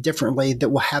things differently that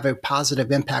will have a positive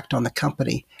impact on the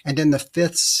company. And then the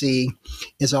 5th C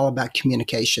is all about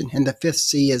communication. And the 5th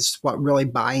C is what really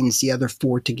binds the other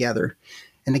 4 together.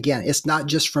 And again, it's not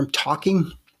just from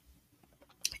talking,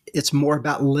 it's more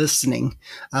about listening,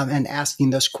 and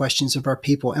asking those questions of our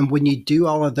people. And when you do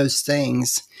all of those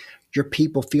things, your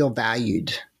people feel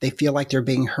valued. They feel like they're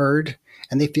being heard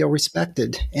and they feel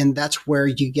respected. And that's where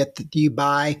you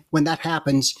buy, when that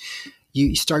happens,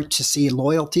 you start to see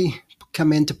loyalty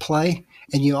come into play.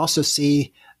 And you also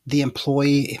see the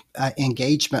employee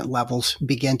engagement levels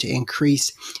begin to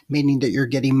increase, meaning that you're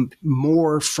getting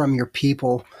more from your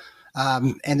people,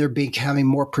 and they're becoming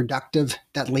more productive.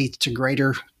 That leads to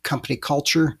greater company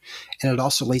culture, and it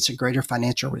also leads to greater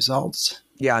financial results.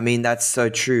 Yeah, I mean that's so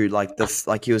true.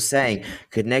 Like you were saying,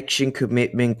 connection,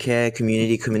 commitment, care,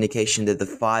 community, communication. They're the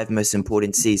five most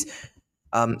important C's.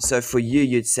 So for you,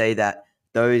 you'd say that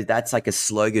that's like a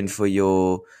slogan for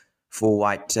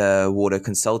White Water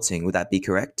Consulting. Would that be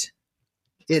correct?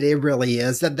 It really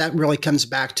is. That really comes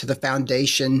back to the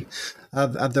foundation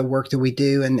of the work that we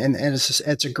do, and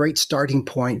it's a great starting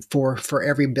point for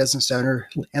every business owner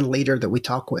and leader that we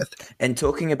talk with. And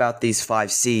talking about these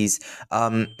five C's,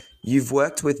 you've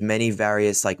worked with many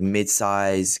various like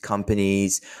mid-size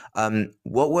companies.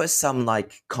 What were some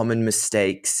like common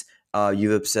mistakes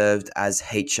you've observed as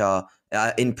HR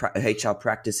HR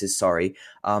practices? Sorry,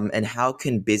 and how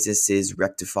can businesses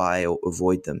rectify or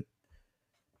avoid them?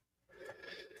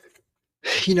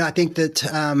 I think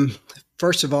that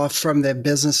first of all, from the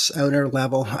business owner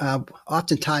level,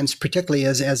 oftentimes, particularly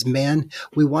as men,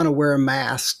 we want to wear a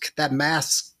mask. That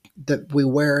mask that we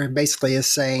wear basically is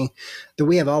saying that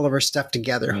we have all of our stuff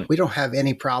together. Mm. We don't have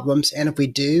any problems. And if we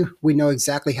do, we know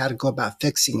exactly how to go about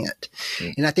fixing it.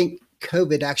 Mm. And I think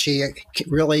COVID actually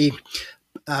really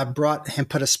brought and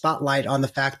put a spotlight on the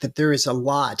fact that there is a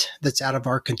lot that's out of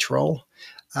our control.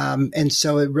 And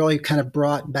so it really kind of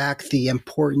brought back the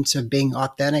importance of being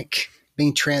authentic,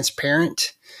 being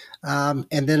transparent, and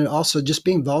then also just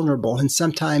being vulnerable. And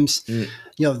sometimes,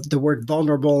 the word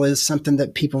vulnerable is something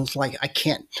that people's like, I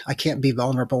can't be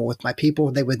vulnerable with my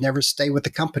people. They would never stay with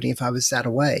the company if I was that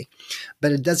away.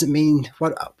 But it doesn't mean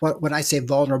when I say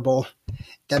vulnerable,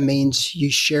 that means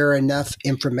you share enough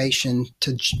information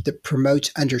that promotes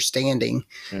understanding,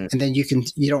 and then you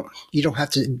don't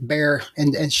have to bear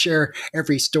and share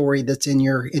every story that's in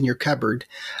your cupboard.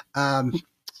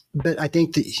 But I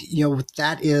think that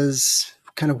that is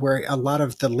kind of where a lot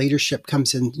of the leadership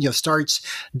comes in. Starts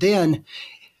then.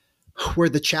 Where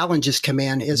the challenges come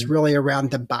in is really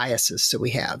around the biases that we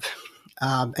have.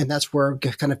 And that's where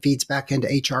it kind of feeds back into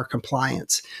HR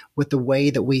compliance with the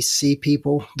way that we see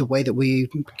people, the way that we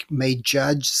may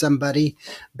judge somebody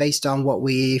based on what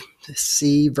we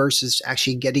see versus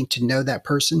actually getting to know that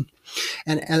person.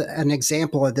 And an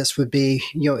example of this would be,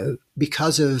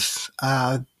 because of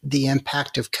the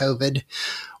impact of COVID,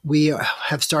 we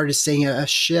have started seeing a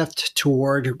shift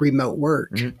toward remote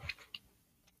work. Mm-hmm.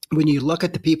 When you look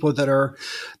at the people that are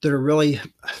really,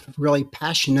 really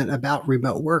passionate about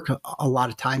remote work, a lot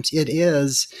of times it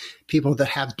is people that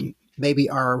have maybe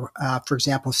are, for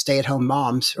example, stay-at-home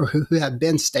moms or who have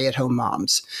been stay-at-home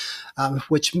moms,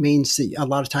 which means that a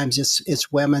lot of times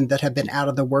it's women that have been out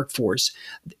of the workforce.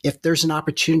 If there's an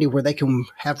opportunity where they can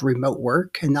have remote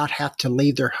work and not have to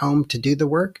leave their home to do the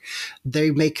work, they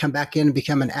may come back in and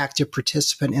become an active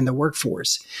participant in the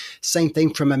workforce. Same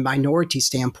thing from a minority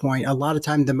standpoint. A lot of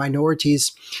time the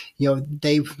minorities,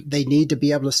 they need to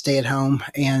be able to stay at home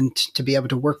and to be able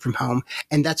to work from home,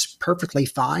 and that's perfectly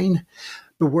fine.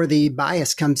 But where the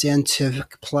bias comes into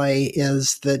play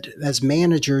is that as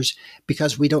managers,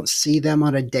 because we don't see them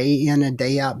on a day in and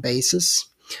day out basis,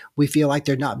 we feel like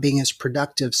they're not being as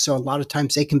productive. So a lot of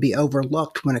times they can be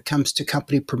overlooked when it comes to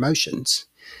company promotions.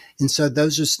 And so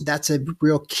that's a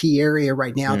real key area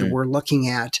right now that we're looking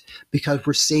at, because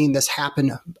we're seeing this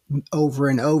happen over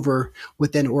and over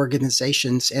within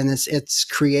organizations, and it's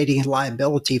creating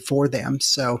liability for them.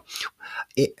 So,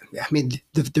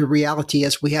 the reality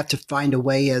is we have to find a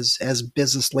way as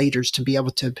business leaders to be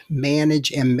able to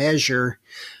manage and measure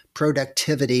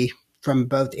productivity from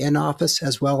both in office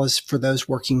as well as for those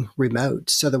working remote,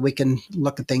 so that we can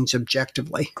look at things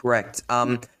objectively. Correct.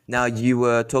 Now you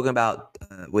were talking about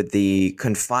with the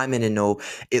confinement and all,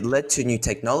 it led to new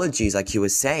technologies, like you were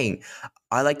saying.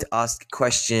 I like to ask a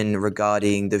question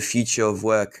regarding the future of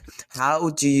work. How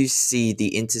do you see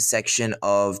the intersection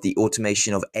of the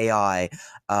automation of AI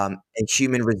and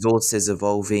human resources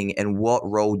evolving, and what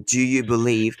role do you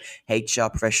believe HR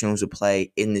professionals will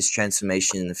play in this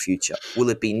transformation in the future? Will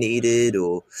it be needed,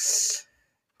 or?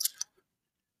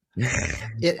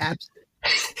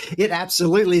 It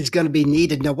absolutely is going to be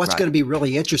needed. Now, what's going to be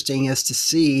really interesting is to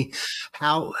see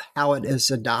how it is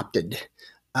adopted.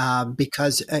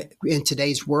 because in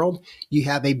today's world, you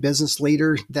have a business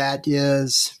leader that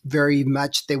is very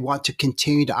much, they want to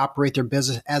continue to operate their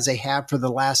business as they have for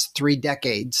the last 3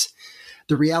 decades.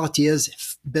 The reality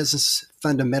is business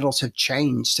fundamentals have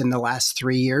changed in the last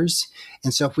 3 years.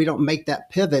 And so if we don't make that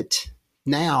pivot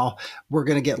now, we're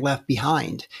going to get left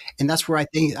behind. And that's where I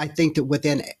think that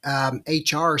within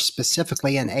HR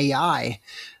specifically and AI,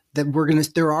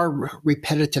 that there are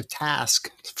repetitive tasks.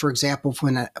 For example,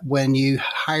 when you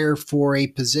hire for a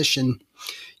position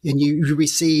and you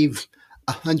receive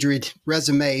 100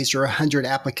 resumes or 100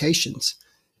 applications,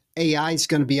 AI is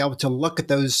going to be able to look at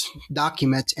those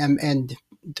documents and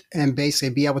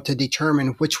basically be able to determine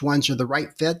which ones are the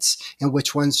right fits and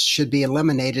which ones should be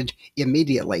eliminated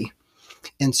immediately.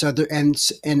 And so there, and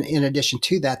in addition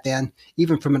to that, then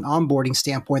even from an onboarding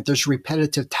standpoint, there's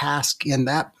repetitive tasks in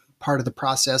that part of the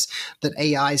process that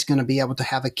AI is going to be able to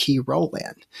have a key role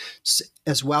in,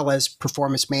 as well as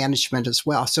performance management as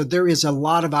well. So there is a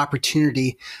lot of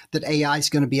opportunity that AI is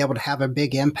going to be able to have a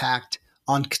big impact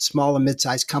on small and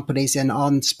mid-sized companies and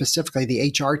on specifically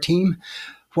the HR team.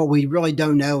 What we really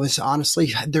don't know is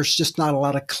honestly, there's just not a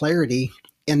lot of clarity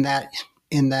in that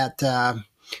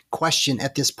question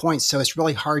at this point. So it's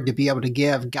really hard to be able to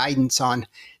give guidance on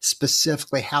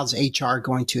specifically how's HR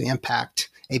going to impact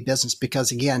a business,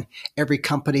 because again, every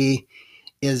company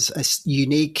is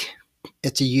unique.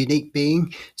 It's a unique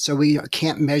being. So we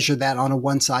can't measure that on a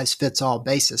one size fits all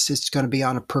basis. It's going to be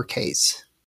on a per case.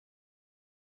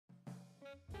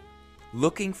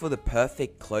 Looking for the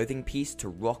perfect clothing piece to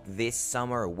rock this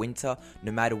summer or winter,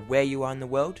 no matter where you are in the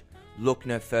world? Look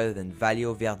no further than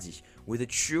Valeo Verdi. With a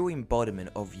true embodiment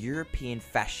of European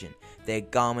fashion, their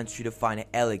garments you define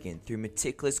elegant through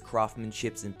meticulous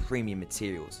craftsmanship and premium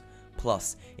materials.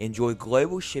 Plus, enjoy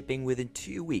global shipping within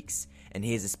 2 weeks. And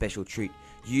here's a special treat.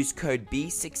 Use code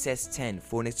BSuccess10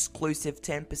 for an exclusive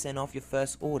 10% off your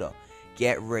first order.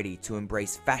 Get ready to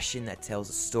embrace fashion that tells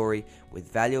a story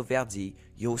with Valeo Verdi.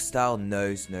 Your style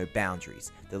knows no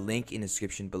boundaries. The link in the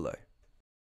description below.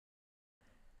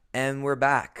 And we're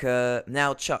back.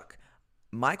 Now, Chuck,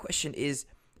 my question is,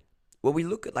 when we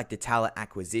look at like the talent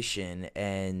acquisition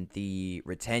and the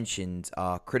retentions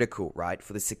are critical, right,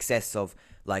 for the success of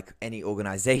like any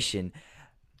organization,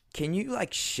 can you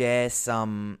like share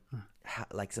some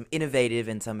innovative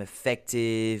and some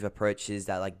effective approaches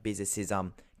that like businesses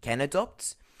can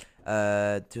adopt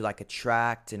to like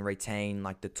attract and retain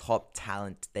like the top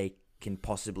talent they can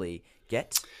possibly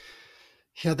get?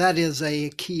 Yeah, that is a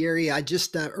key area. I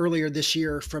just earlier this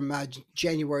year, from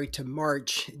January to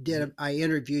March, I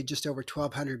interviewed just over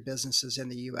 1,200 businesses in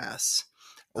the U.S.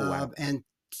 Oh wow. And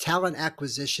talent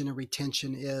acquisition and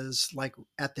retention is like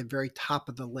at the very top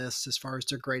of the list as far as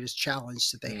their greatest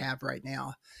challenge that they have right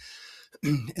now.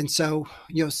 And so,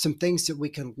 some things that we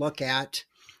can look at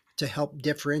to help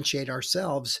differentiate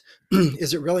ourselves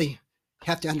is it really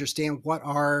have to understand what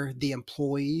are the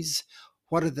employees,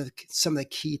 what are some of the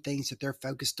key things that they're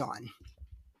focused on.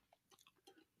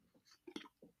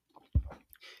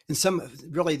 And some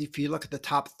really, if you look at the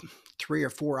top 3 or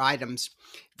 4 items,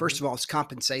 first of all, it's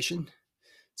compensation.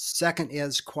 Second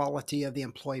is quality of the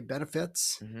employee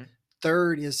benefits.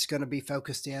 Third is going to be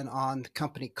focused in on the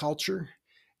company culture.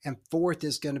 And fourth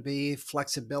is going to be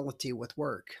flexibility with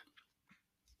work.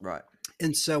 Right.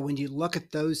 And so when you look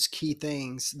at those key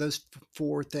things, those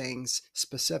 4 things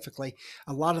specifically,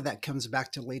 a lot of that comes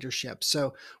back to leadership.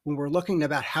 So when we're looking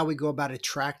about how we go about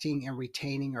attracting and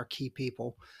retaining our key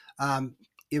people,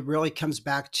 it really comes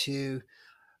back to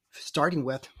starting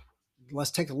with,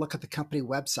 let's take a look at the company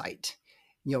website.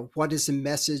 What is the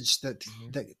message that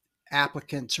the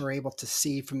applicants are able to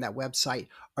see from that website?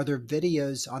 Are there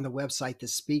videos on the website that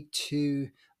speak to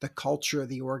the culture of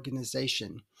the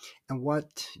organization? And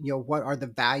what are the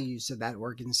values of that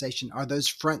organization? Are those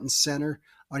front and center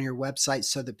on your website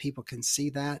so that people can see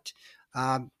that?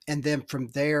 And then from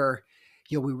there,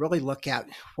 we really look at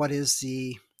what is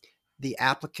the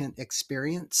applicant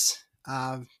experience.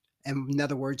 And in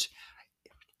other words,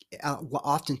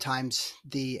 oftentimes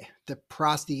the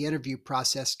interview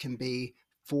process can be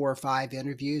 4 or 5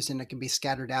 interviews, and it can be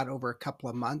scattered out over a couple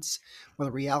of months. Well,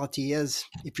 the reality is,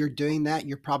 if you're doing that,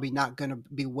 you're probably not going to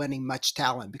be winning much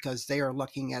talent because they are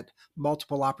looking at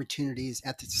multiple opportunities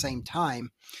at the same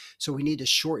time. So we need to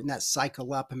shorten that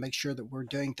cycle up and make sure that we're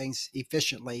doing things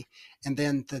efficiently. And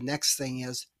then the next thing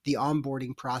is the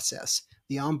onboarding process.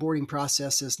 The onboarding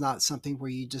process is not something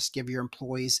where you just give your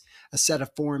employees a set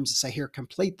of forms and say, here,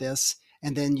 complete this,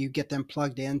 and then you get them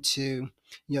plugged into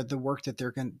the work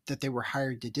that they were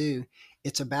hired to do.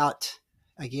 It's about,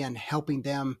 again, helping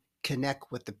them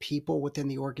connect with the people within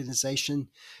the organization,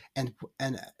 and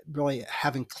really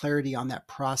having clarity on that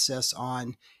process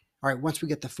on, all right, once we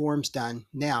get the forms done,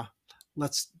 now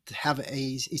let's have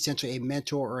essentially a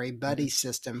mentor or a buddy Mhm.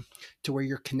 system to where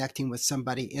you're connecting with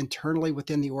somebody internally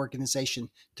within the organization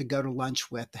to go to lunch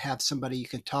with, to have somebody you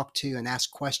can talk to and ask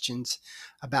questions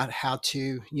about how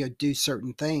to do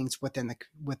certain things within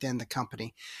the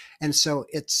company. And so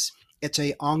it's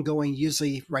a ongoing,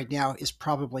 usually right now is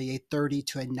probably a 30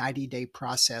 to a 90-day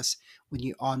process when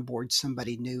you onboard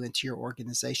somebody new into your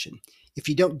organization. If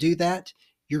you don't do that,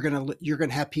 you're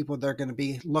gonna have people that are going to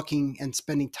be looking and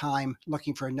spending time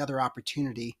looking for another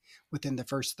opportunity within the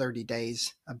first 30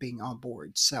 days of being on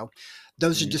board. So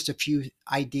those are Mhm. just a few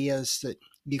ideas that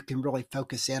you can really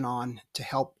focus in on to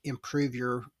help improve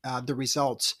your the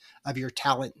results of your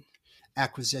talent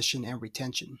acquisition and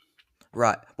retention.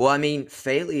 Right. Well, I mean,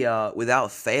 failure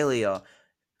without failure,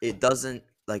 it doesn't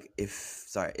like if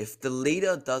sorry, if the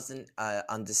leader doesn't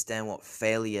understand what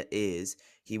failure is,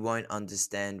 he won't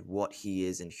understand what he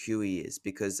is and who he is.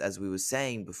 Because as we were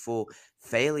saying before,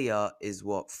 failure is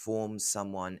what forms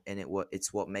someone, and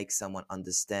it's what makes someone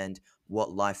understand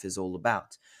what life is all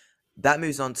about. That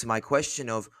moves on to my question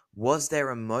of, was there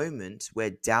a moment where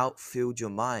doubt filled your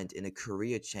mind and a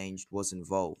career change was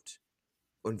involved?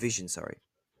 Or vision, sorry.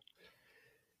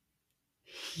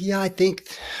 Yeah, I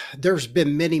think there's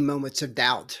been many moments of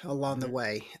doubt along the Hmm.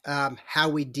 way. How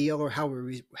we deal or how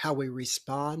we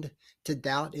respond to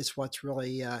doubt is what's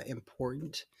really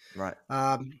important. Right.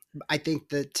 Um, I think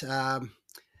that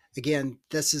again,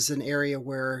 this is an area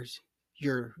where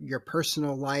your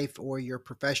personal life or your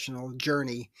professional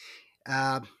journey,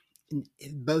 uh,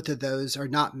 both of those are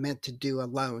not meant to do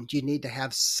alone. You need to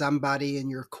have somebody in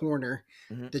your corner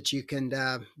Hmm. that you can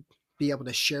be able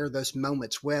to share those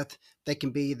moments with. They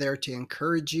can be there to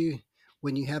encourage you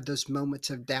when you have those moments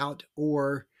of doubt,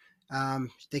 or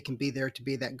they can be there to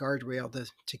be that guardrail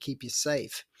to keep you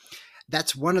safe.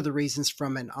 That's one of the reasons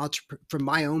from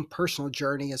my own personal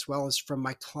journey as well as from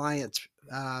my clients'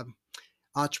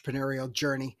 entrepreneurial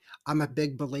journey. I'm a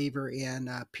big believer in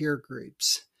peer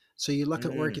groups. So you look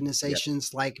at Yep.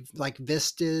 organizations like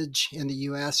Vistage in the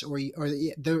U.S. or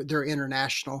they're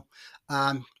international,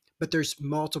 um, but there's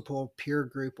multiple peer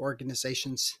group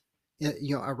organizations,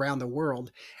 around the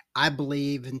world. I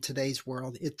believe in today's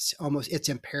world, it's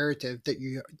imperative that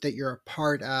you're a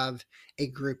part of a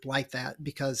group like that,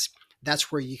 because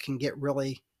that's where you can get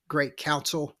really great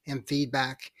counsel and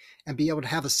feedback and be able to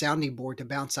have a sounding board to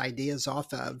bounce ideas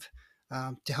off of,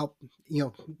 to help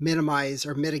minimize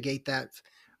or mitigate that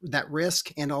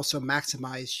risk, and also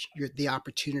maximize the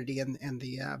opportunity and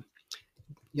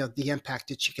the impact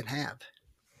that you can have.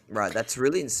 Right. That's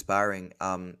really inspiring.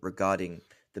 Regarding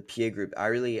the peer group,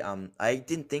 I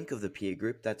didn't think of the peer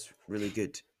group. That's really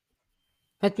good.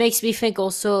 That makes me think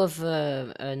also of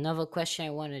another question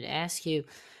I wanted to ask you,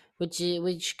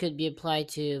 which could be applied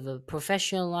to the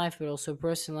professional life, but also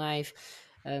personal life.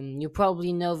 You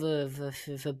probably know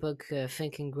the book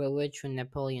Think and Grow Rich from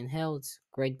Napoleon Hill. It's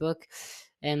a great book,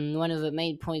 and one of the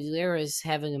main points there is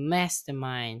having a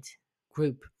mastermind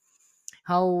group.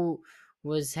 How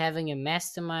was having a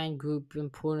mastermind group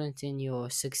important in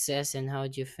your success, and how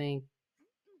do you think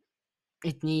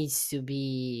it needs to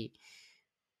be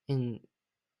in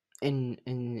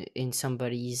in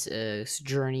somebody's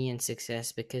journey and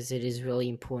success, because it is really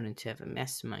important to have a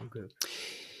mastermind group.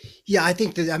 Yeah, I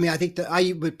think that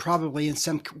I would probably in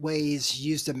some ways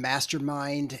use the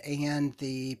mastermind and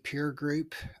the peer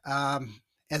group,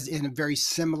 as in very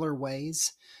similar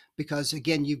ways, because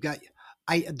again, you've got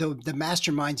the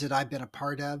masterminds that I've been a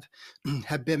part of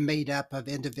have been made up of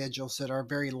individuals that are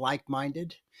very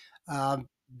like-minded.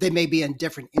 They may be in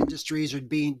different industries or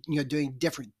being doing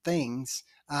different things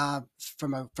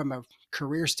from a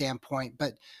career standpoint,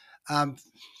 but um,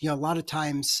 a lot of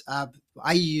times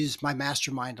I use my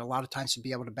mastermind a lot of times to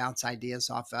be able to bounce ideas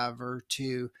off of, or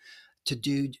to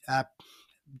do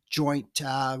joint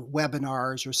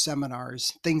webinars or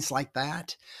seminars, things like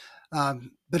that.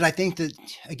 But I think that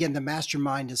again, the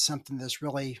mastermind is something that's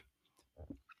really,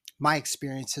 my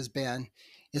experience has been,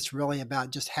 it's really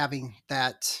about just having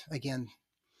that, again,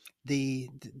 the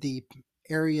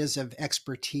areas of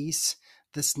expertise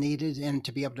that's needed, and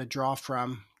to be able to draw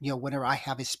from whenever I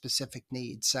have a specific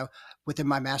need. So within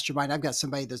my mastermind, I've got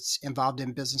somebody that's involved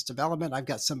in business development, I've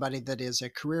got somebody that is a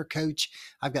career coach,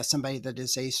 I've got somebody that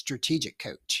is a strategic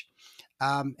coach,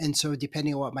 and so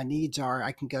depending on what my needs are,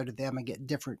 I can go to them and get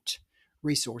different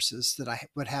resources that I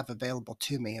would have available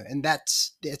to me, and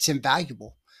it's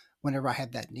invaluable whenever I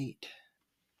have that need.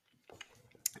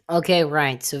 Okay,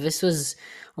 right. So this was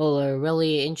well a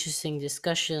really interesting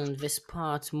discussion. This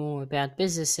part more about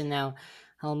business, and now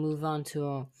I'll move on to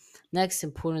our next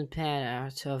important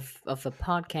part of the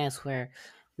podcast where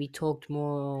we talked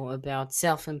more about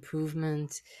self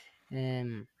improvement,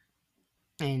 um,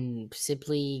 and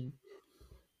simply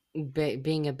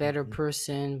being a better Mhm.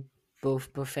 person,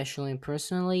 both professionally and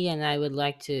personally. And I would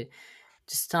like to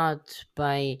start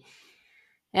by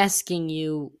asking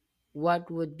you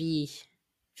what would be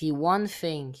the one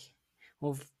thing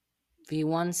or the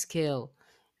one skill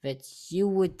that you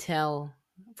would tell,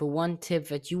 the one tip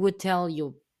that you would tell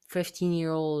your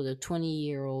 15-year-old or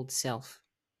 20-year-old self.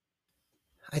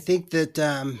 I think that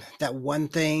that one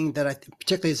thing that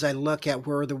particularly as I look at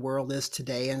where the world is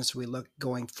today and as we look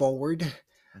going forward,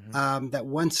 Mhm. that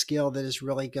one skill that is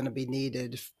really going to be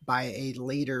needed by a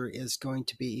leader is going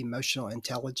to be emotional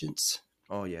intelligence.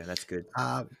 Oh yeah, that's good.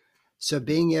 Uh, so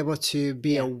being able to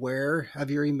be Yeah. aware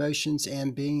of your emotions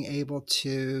and being able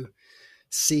to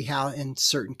see how in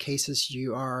certain cases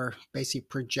you are basically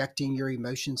projecting your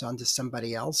emotions onto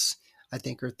somebody else, I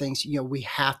think are things, we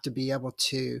have to be able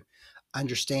to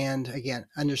understand, again,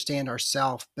 understand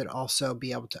ourselves, but also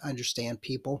be able to understand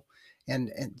people.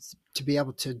 And to be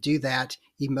able to do that,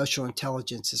 emotional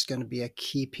intelligence is going to be a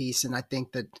key piece. And I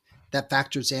think that that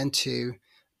factors into,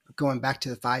 going back to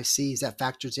the 5 C's, that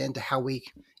factors into how we,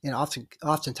 and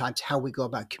oftentimes how we go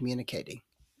about communicating.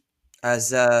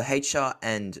 As a HR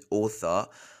and author,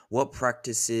 what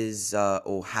practices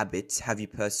or habits have you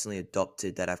personally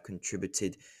adopted that have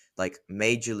contributed, like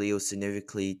majorly or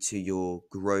significantly, to your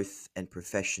growth and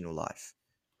professional life?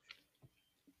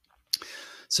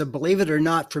 So, believe it or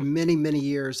not, for many, many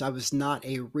years, I was not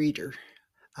a reader.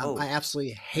 I Oh.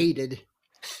 absolutely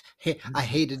I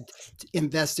hated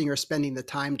investing or spending the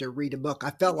time to read a book.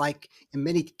 I felt like, in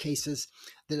many cases,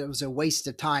 that it was a waste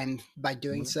of time by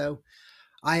doing Mhm. so.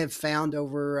 I have found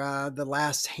over the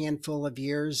last handful of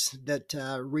years that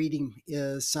reading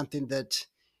is something that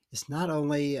is not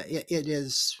only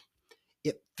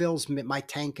it fills my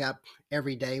tank up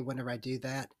every day whenever I do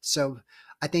that. So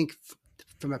I think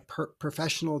from a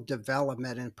professional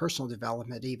development and personal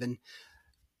development, even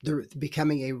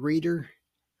becoming a reader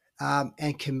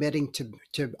and committing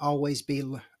to always be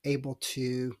able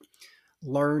to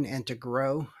learn and to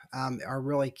grow are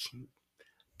really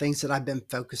things that I've been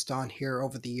focused on here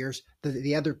over the years.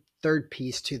 The other third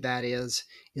piece to that is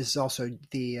also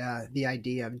the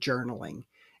idea of journaling,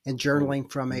 and Oh.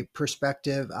 journaling from a Mm.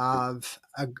 perspective of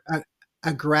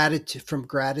a gratitude, from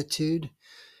gratitude.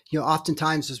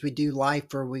 Oftentimes as we do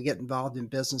life or we get involved in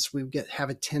business, we have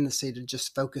a tendency to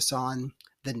just focus on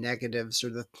the negatives or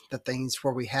the things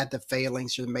where we had the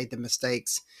failings or made the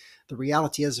mistakes. The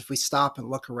reality is, if we stop and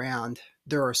look around,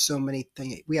 there are so many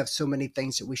things, we have so many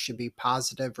things that we should be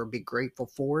positive or be grateful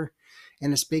for.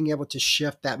 And it's being able to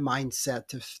shift that mindset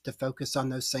to focus on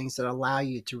those things that allow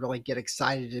you to really get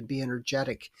excited and be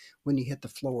energetic when you hit the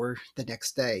floor the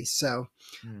next day. So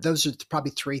Mm. those are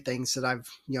probably three things that I've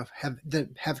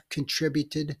have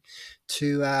contributed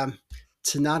to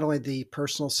not only the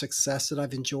personal success that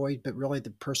I've enjoyed, but really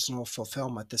the personal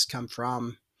fulfillment that's come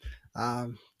from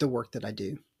the work that I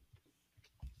do.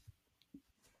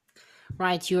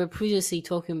 Right, you were previously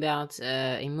talking about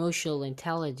emotional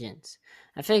intelligence.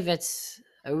 I think that's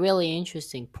a really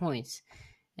interesting point,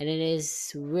 and it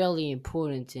is really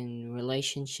important in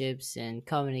relationships and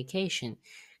communication.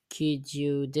 Could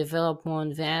you develop more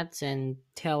on that and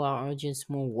tell our audience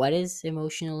more what is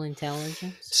emotional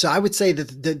intelligence? So I would say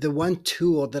that the one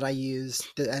tool that I use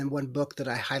and one book that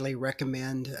I highly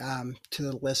recommend to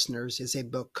the listeners is a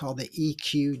book called The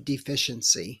EQ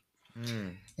Deficiency.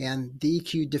 Mm. And the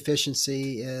EQ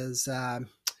Deficiency is a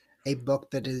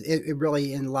book that it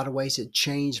really, in a lot of ways, it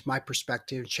changed my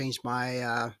perspective, changed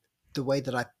my the way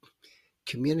that I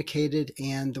communicated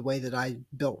and the way that I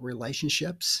built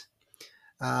relationships.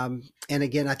 And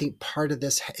again, I think part of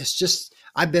this is just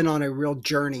I've been on a real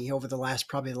journey over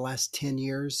probably the last 10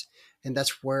 years. And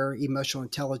that's where emotional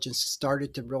intelligence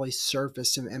started to really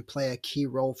surface and play a key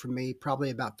role for me, probably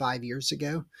about 5 years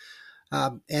ago.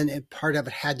 Part of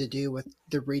it had to do with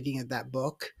the reading of that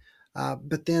book.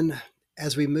 But then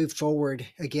as we move forward,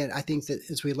 again, I think that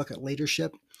as we look at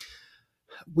leadership,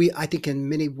 I think in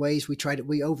many ways we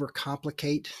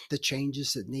overcomplicate the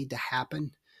changes that need to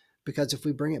happen, because if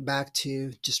we bring it back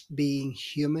to just being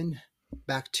human,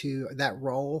 back to that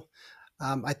role,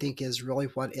 I think is really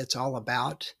what it's all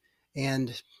about.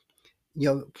 And you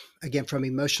know, again, from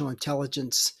emotional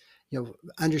intelligence,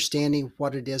 understanding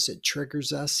what it is that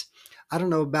triggers us. I don't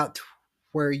know about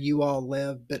where you all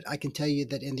live, but I can tell you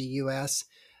that in the U.S.,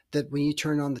 that when you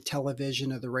turn on the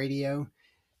television or the radio,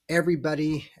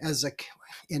 everybody as a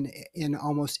in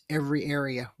almost every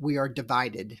area we are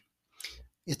divided.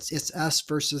 It's us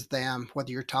versus them,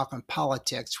 whether you're talking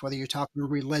politics, whether you're talking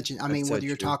religion, I That's mean, so whether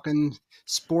you're true. talking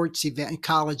sports event,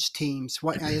 college teams,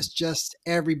 what it's just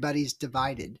everybody's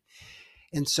divided.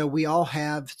 And so we all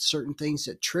have certain things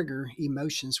that trigger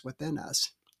emotions within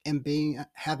us, and being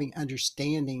having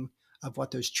understanding of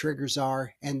what those triggers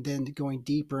are, and then going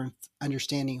deeper and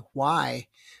understanding why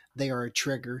they are a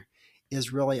trigger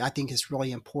is really, I think, is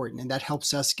really important. And that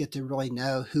helps us get to really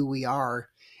know who we are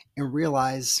and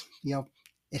realize,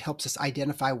 it helps us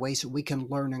identify ways that we can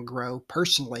learn and grow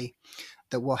personally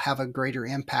that will have a greater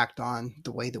impact on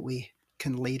the way that we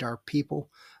can lead our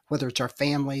people, whether it's our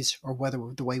families or whether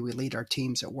the way we lead our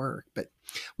teams at work. But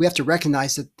we have to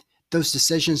recognize that those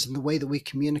decisions and the way that we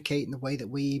communicate and the way that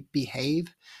we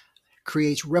behave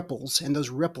creates ripples, and those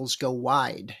ripples go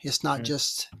wide. It's not Mm.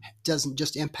 just, doesn't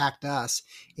just impact us,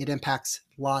 it impacts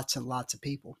lots and lots of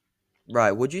people.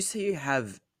 Right. Would you say you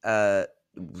have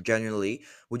generally,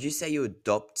 would you say you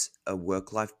adopt a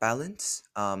work-life balance?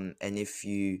 And if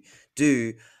you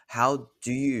do, how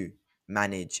do you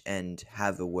manage and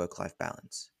have a work-life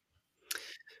balance?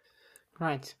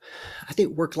 Right. I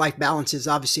think work-life balance is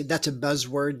obviously, that's a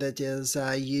buzzword that is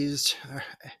used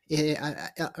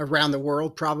around the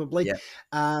world, probably. Yeah.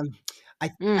 Um, I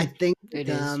Mm, think it that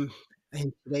is.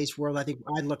 in today's world, I think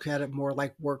I look at it more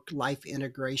like work-life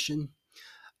integration.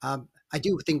 I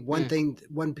do think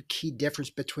Mm, one key difference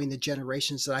between the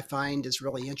generations that I find is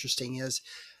really interesting is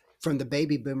from the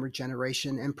baby boomer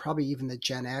generation and probably even the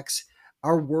Gen X,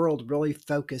 our world really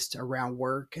focused around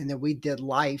work, and then we did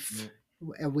life,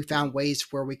 Mm. and we found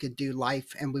ways where we could do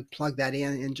life, and we plugged that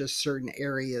in just certain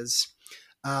areas.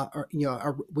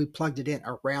 We plugged it in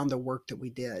around the work that we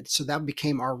did. So that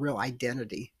became our real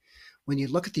identity. When you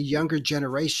look at the younger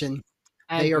generation,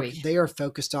 I they are agree. they are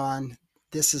focused on,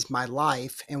 this is my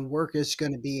life, and work is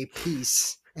going to be a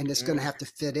piece, and it's going to Mm. have to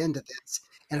fit into this.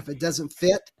 And if it doesn't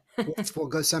fit, we'll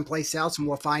go someplace else, and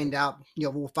we'll find out,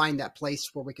 we'll find that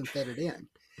place where we can fit it in.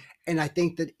 And I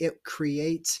think that it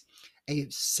creates a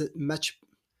much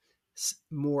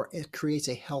more, it creates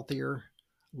a healthier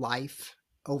life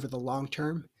over the long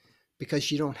term,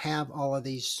 because you don't have all of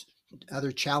these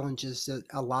other challenges that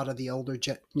a lot of the older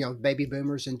baby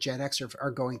boomers and Gen X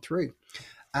are going through.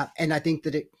 And I think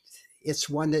that it's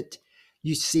one that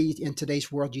you see in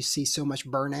today's world. You see so much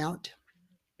burnout,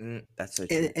 Mm. That's so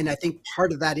and, true. and I think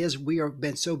part of that is we have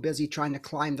been so busy trying to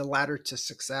climb the ladder to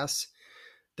success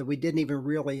that we didn't even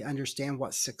really understand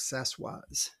what success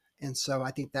was. And so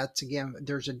I think that's, again,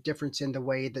 there's a difference in the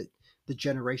way that the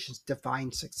generations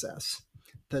define success.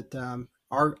 That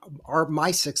our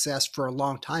my success for a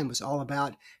long time was all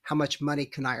about how much money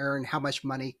can I earn, how much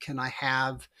money can I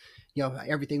have.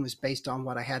 Everything was based on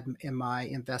what I had in my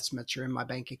investments or in my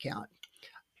bank account.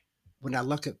 When I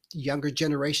look at younger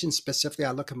generations, specifically,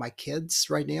 I look at my kids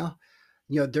right now.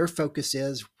 Their focus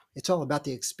is, it's all about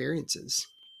the experiences.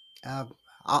 uh,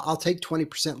 I'll take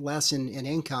 20% less in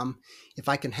income if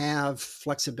I can have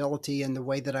flexibility in the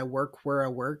way that I work, where I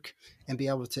work, and be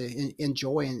able to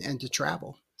enjoy and to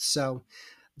travel. So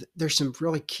there's some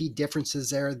really key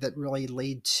differences there that really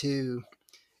lead to,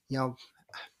 you know,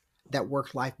 that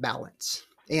work life balance.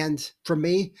 And for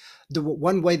me, the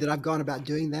one way that I've gone about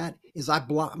doing that is I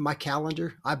block my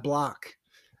calendar. I block.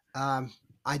 Um,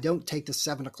 I don't take the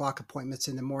 7 o'clock appointments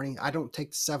in the morning. I don't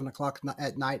take the 7 o'clock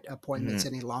at night appointments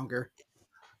Mhm. any longer.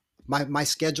 My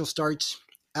schedule starts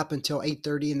up until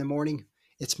 8:30 in the morning.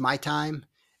 It's my time,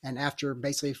 and after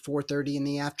basically 4:30 in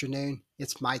the afternoon,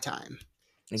 it's my time.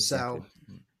 Exactly. So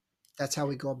that's how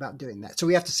we go about doing that. So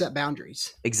we have to set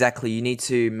boundaries. Exactly. You need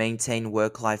to maintain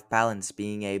work-life balance,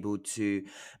 being able to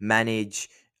manage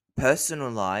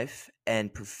personal life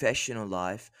and professional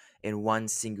life in one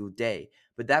single day.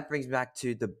 But that brings back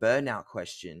to the burnout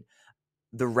question,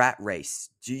 the rat race.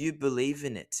 Do you believe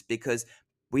in it? Because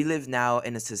we live now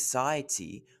in a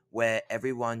society where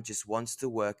everyone just wants to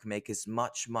work, make as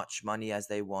much money as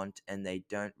they want, and they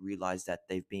don't realize that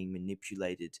they've been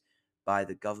manipulated by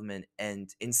the government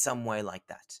and in some way like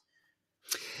that.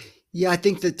 Yeah, I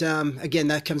think that again,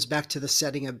 that comes back to the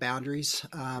setting of boundaries,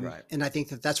 Right. and I think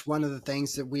that that's one of the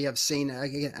things that we have seen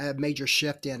a major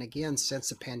shift in, again, since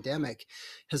the pandemic,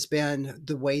 has been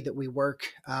the way that we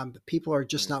work. People are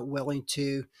just Mm, not willing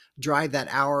to drive that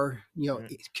hour,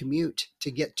 mm, commute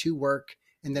to get to work,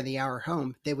 and then the hour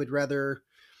home. They would rather,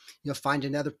 find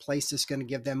another place that's going to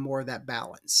give them more of that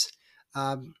balance.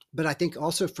 But I think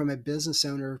also from a business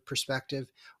owner perspective,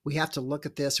 we have to look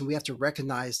at this and we have to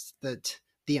recognize that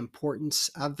the importance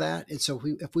of that. And so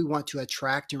if we want to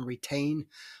attract and retain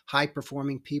high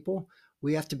performing people,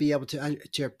 we have to be able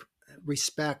to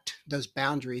respect those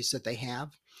boundaries that they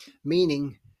have,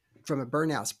 meaning from a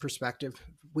burnout perspective,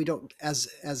 we don't, as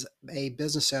a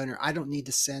business owner, I don't need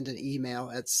to send an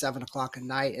email at 7 o'clock at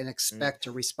night and Mm, expect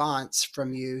a response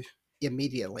from you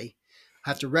immediately. I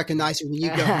have to recognize that when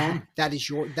you go home, that is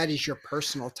your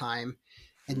personal time,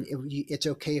 and it's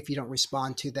okay if you don't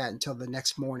respond to that until the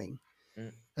next morning.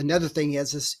 mm, Another thing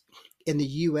is in the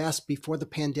US before the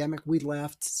pandemic, we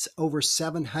left over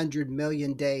 700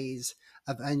 million days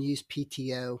of unused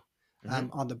PTO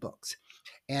mhm, on the books.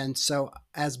 And so,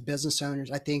 as business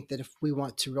owners, I think that if we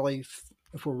want to really,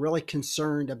 if we're really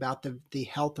concerned about the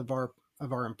health of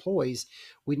our employees,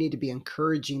 we need to be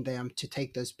encouraging them to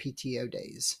take those PTO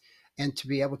days, and to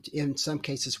be able to. In some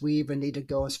cases, we even need to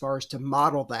go as far as to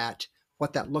model that,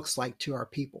 what that looks like to our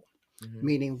people. mhm,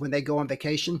 Meaning, when they go on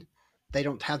vacation, they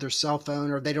don't have their cell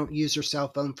phone, or they don't use their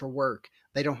cell phone for work.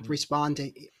 They don't mm, respond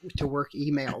to work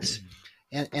emails,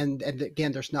 and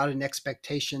again, there's not an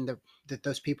expectation that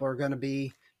those people are going to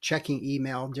be checking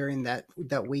email during that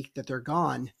week that they're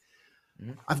gone.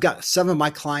 mhm, I've got some of my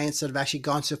clients that have actually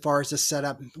gone so far as to set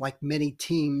up like mini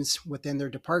teams within their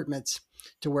departments,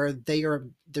 to where their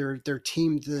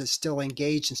team that is still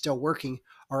engaged and still working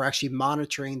are actually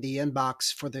monitoring the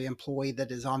inbox for the employee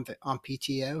that is on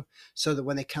PTO, so that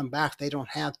when they come back, they don't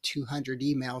have 200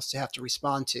 emails to have to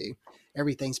respond to.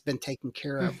 Everything's been taken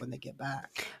care of when they get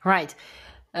back. Right.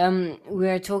 We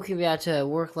are talking about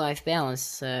work-life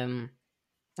balance, and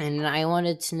I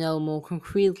wanted to know more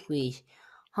concretely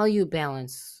how you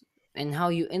balance and how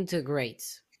you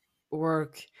integrate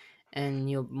work and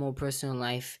your more personal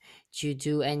life. Do you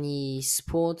do any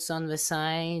sports on the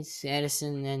side?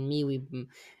 Edison and me,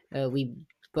 we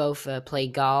both play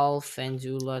golf and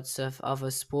do lots of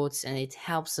other sports, and it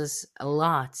helps us a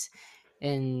lot,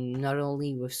 and not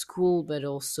only with school but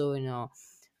also in our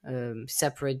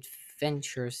separate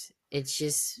ventures. It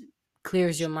just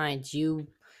clears your mind. You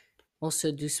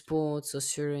also do sports or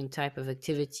certain type of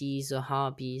activities or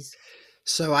hobbies.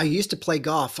 So I used to play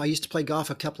golf. I used to play golf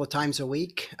a couple of times a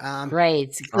week.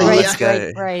 Great, Oh, let's great, Yeah, great,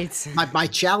 go. great. my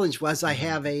challenge was I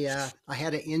had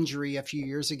an injury a few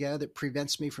years ago that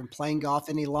prevents me from playing golf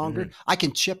any longer. Mhm. I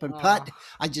can chip and putt. Oh,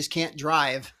 I just can't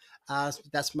drive.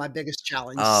 That's my biggest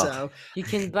challenge. Oh, So you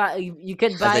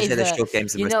can as they buy say, the the short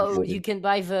game's the you most know you important. can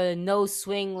buy the no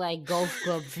swing like golf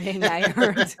club thing. I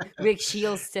heard Rick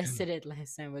Shields tested it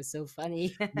last time. It was so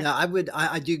funny. no,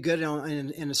 I do good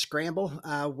in a scramble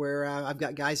where I've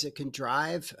got guys that can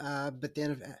drive, but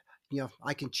then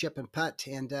I can chip and putt,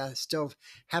 and still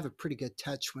have a pretty good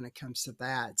touch when it comes to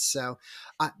that. So,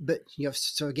 but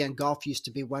so again, golf used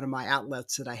to be one of my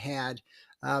outlets that I had.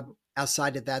 Uh,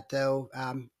 Outside of that, though,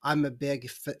 I'm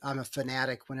a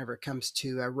fanatic whenever it comes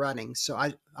to running. So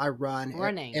I run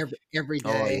Running. every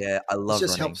Oh, day. yeah, I It love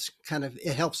just running. helps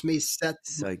it helps me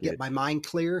So get good. my mind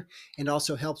clear, and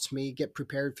also helps me get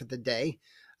prepared for the day.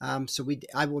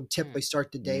 I will Hmm. typically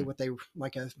start the day Mm, with a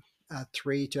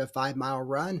 3 to 5 mile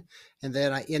run, and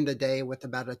then I end the day with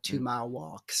about a two mm, mile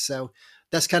walk. So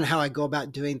that's kind of how I go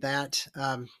about doing that.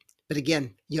 But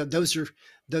again, those are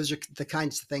the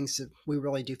kinds of things that we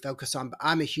really do focus on. But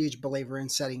I'm a huge believer in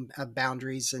setting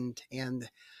boundaries, and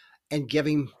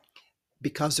giving,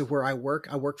 because of where I work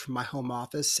from my home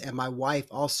office, and my wife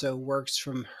also works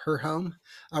from her home,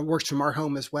 works from our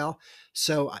home as well.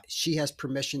 So she has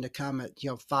permission to come at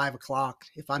 5 o'clock.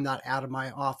 If I'm not out of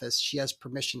my office, she has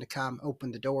permission to come,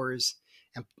 open the doors,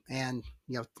 and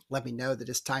let me know that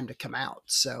it's time to come out.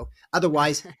 So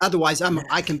otherwise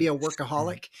I can be a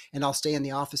workaholic, and I'll stay in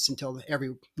the office until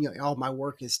all my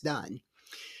work is done.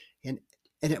 And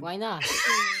and Why not?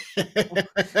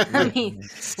 I yeah. mean,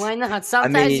 why not? I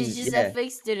Sometimes you mean, just have yeah,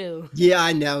 things to do. Yeah,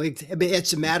 I know. I mean,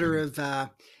 it's a matter of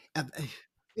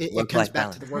it comes work-life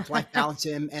back to the balance. work life balance,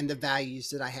 and the values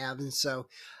that I have. And so,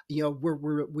 we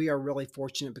are really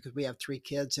fortunate because we have three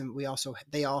kids, and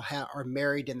they all are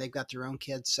married, and they've got their own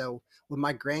kids. So when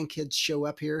my grandkids show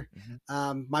up here, Mhm.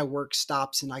 my work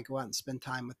stops, and I go out and spend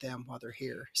time with them while they're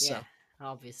here. Yeah, So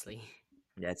obviously.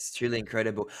 Yeah, it's truly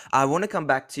incredible. I want to come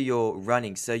back to your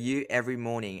running. So you every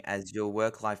morning as your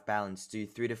work-life balance do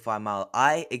 3 to 5 mile.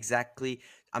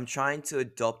 I'm trying to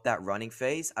adopt that running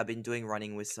phase. I've been doing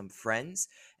running with some friends,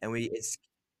 and it's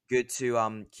good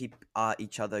to keep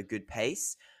each other a good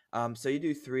pace. So you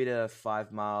do 3 to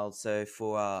 5 miles. So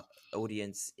for our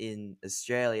audience in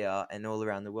Australia and all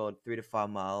around the world, 3 to 5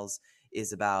 miles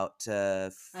is about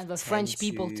And the 10 French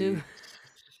people to too.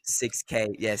 6K,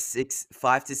 yes,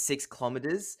 5 to 6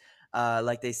 kilometers.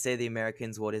 Like they say, the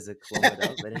Americans, what is a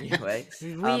kilometer? But anyway,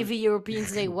 We um, the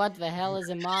Europeans say, "What the hell is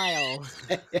a mile?"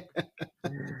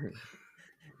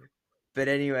 But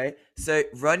anyway, so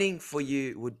running for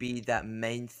you would be that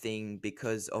main thing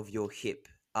because of your hip.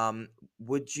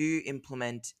 Would you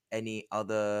implement any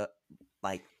other,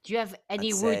 like, Do you have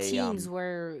any let's say, routines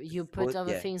where you put sport?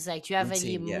 other Yeah, things, like do you have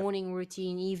any routine. Yeah, morning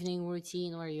routine, evening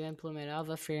routine, where you implement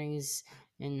other things,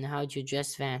 and how do you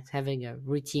adjust that, having a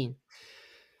routine?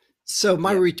 So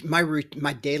yeah.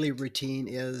 my daily routine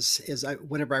is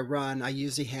whenever I run, I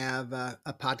usually have a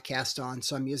podcast on,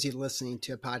 so I'm usually listening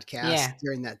to a podcast Yeah.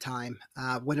 during that time.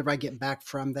 Whenever I get back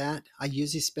from that, I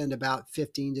usually spend about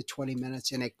 15 to 20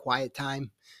 minutes in a quiet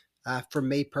time. For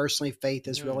me personally, faith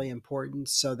is Mm, really important,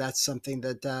 so that's something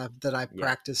that I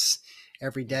yeah, practice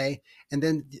every day. And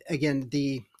then again,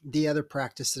 the other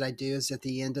practice that I do is at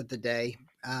the end of the day.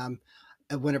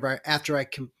 After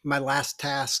my last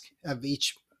task of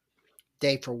each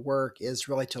day for work is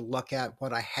really to look at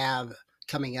what I have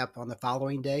coming up on the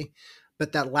following day.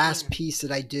 But that last Mm. piece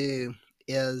that I do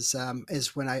is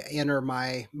when I enter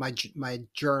my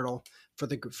journal for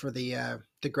the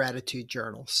gratitude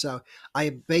journal. So I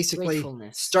basically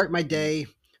Gratefulness. start my mm, day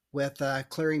with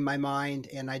clearing my mind,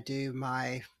 and I do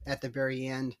my at the very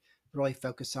end really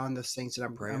focus on those things that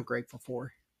I'm prayer. grateful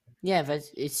for. Yeah, but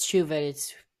it's true that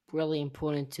it's really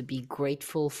important to be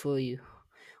grateful for you,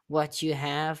 what you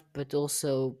have, but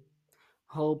also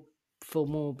hope for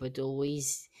more, but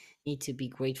always need to be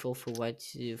grateful for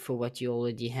what you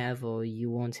already have, or you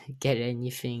won't get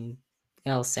anything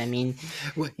else. I mean,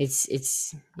 Well,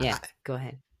 it's yeah. Go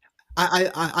ahead.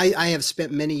 I have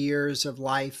spent many years of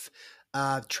life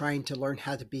trying to learn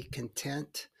how to be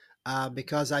content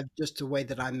because I've just the way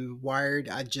that I'm wired.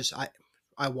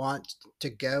 I want to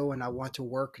go and I want to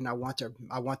work and I want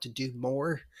to do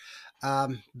more.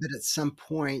 But at some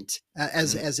point,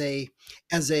 Mm, as a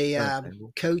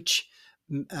understandable. coach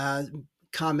uh,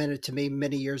 commented to me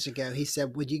many years ago, he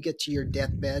said, "When you get to your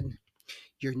deathbed,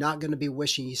 you're not going to be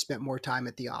wishing you spent more time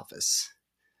at the office."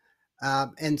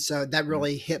 And so that Mm,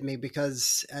 really hit me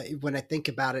because when I think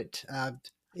about it,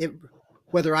 it,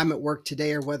 whether I'm at work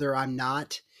today or whether I'm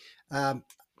not, um,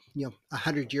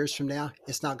 100 years from now,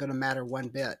 it's not going to matter one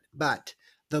bit. But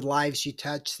the lives you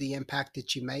touch, the impact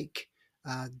that you make,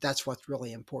 that's what's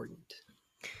really important.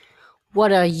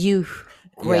 What are you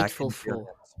yeah, I grateful can feel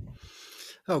for?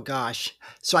 Oh gosh.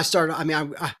 So I started, I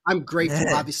mean, I'm grateful.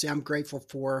 that. Obviously, I'm grateful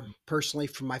for personally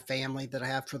for my family that I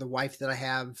have, for the wife that I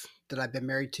have, that I've been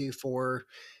married to for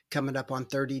coming up on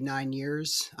 39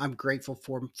 years. I'm grateful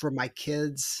for my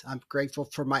kids. I'm grateful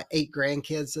for my 8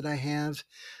 grandkids that I have.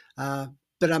 Uh,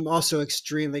 but I'm also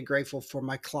extremely grateful for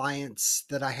my clients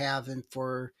that I have and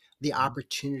for the Mhm.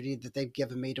 opportunity that they've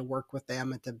given me to work with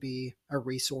them and to be a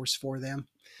resource for them.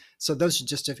 So those are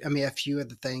just, a few of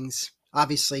the things.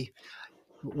 Obviously,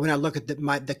 when I look at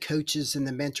the coaches and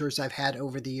the mentors I've had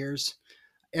over the years,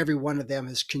 every one of them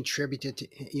has contributed to,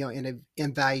 in an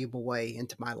invaluable way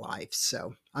into my life.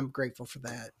 So I'm grateful for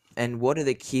that. And what are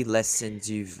the key lessons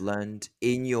you've learned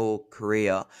in your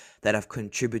career that have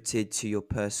contributed to your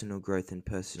personal growth and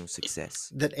personal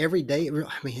success? That every day,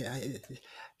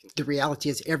 the reality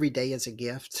is every day is a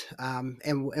gift,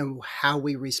 and how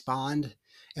we respond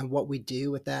and what we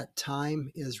do with that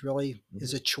time is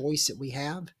Mhm. a choice that we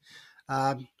have.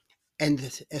 Um,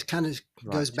 and it kind of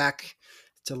goes Right. back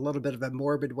to a little bit of a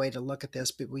morbid way to look at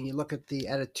this, but when you look at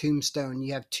a tombstone,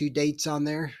 you have two dates on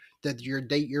there: that your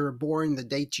date you were born, the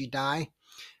date you die.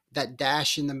 That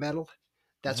dash in the middle,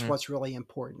 that's Hmm. what's really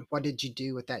important. What did you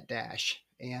do with that dash?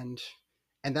 And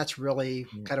that's really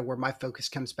Yeah. kind of where my focus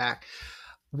comes back.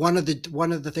 One of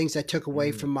the things I took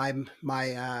away Mm, from my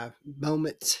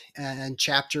moment and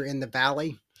chapter in the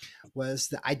valley was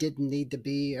that I didn't need to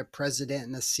be a president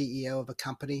and a CEO of a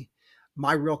company.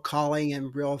 My real calling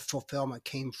and real fulfillment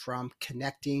came from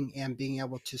connecting and being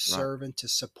able to right. serve and to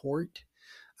support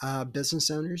business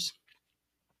owners.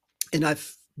 And I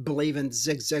believe in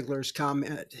Zig Ziglar's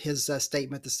comment, his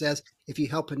statement that says, "If you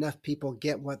help enough people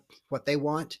get what they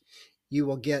want, you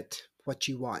will get what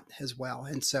you want as well."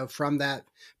 And so, from that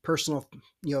personal,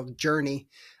 journey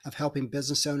of helping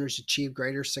business owners achieve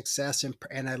greater success and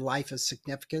a life of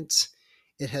significance,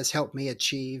 it has helped me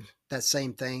achieve that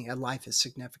same thing, a life of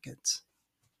significance.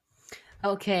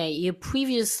 Okay, you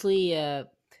previously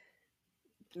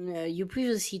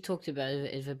talked about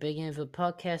it at the beginning of the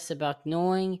podcast about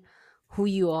knowing who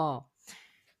you are.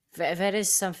 That is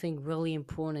something really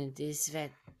important. Is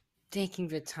that taking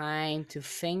the time to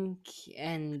think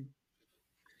and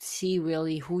see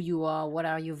really who you are, what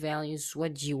are your values,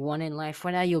 what do you want in life,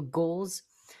 what are your goals.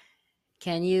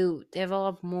 Can you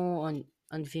develop more on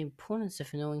the importance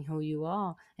of knowing who you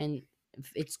are? And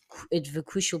it's the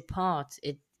crucial part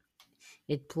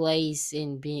it plays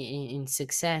in being in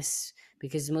success,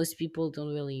 because most people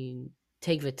don't really.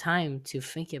 take the time to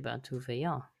think about who they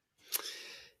are.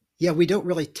 Yeah, we don't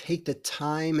really take the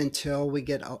time until we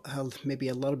get maybe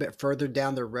a little bit further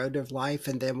down the road of life,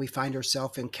 and then we find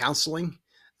ourselves in counseling,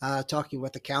 talking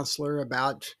with a counselor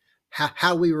about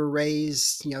how we were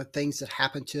raised, things that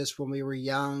happened to us when we were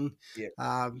young. Yeah.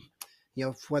 Um,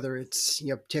 whether it's,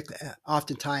 particularly,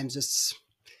 oftentimes it's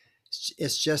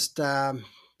just,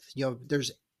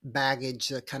 there's baggage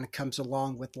that kind of comes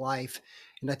along with life.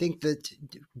 And I think that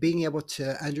being able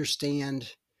to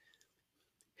understand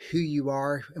who you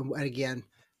are, and again,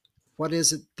 what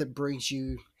is it that brings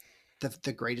you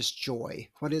the greatest joy?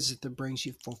 What is it that brings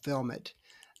you fulfillment?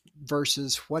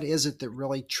 Versus what is it that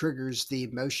really triggers the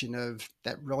emotion of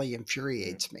that really Mhm.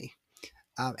 infuriates me?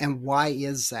 And why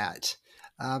is that?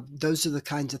 Those are the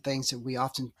kinds of things that we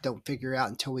often don't figure out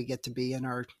until we get to be in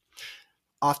our,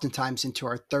 oftentimes into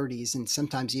our 30s and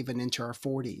sometimes even into our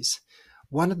 40s.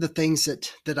 One of the things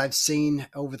that I've seen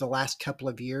over the last couple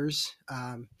of years,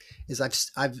 is I've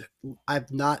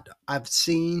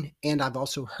seen and I've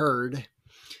also heard,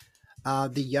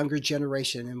 the younger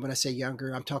generation, and when I say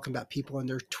younger, I'm talking about people in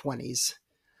their 20s,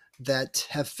 that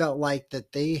have felt like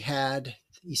that they had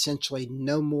essentially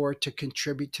no more to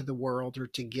contribute to the world or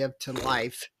to give to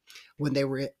life when they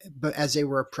were, but as they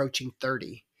were approaching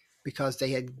 30, because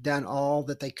they had done all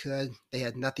that they could, they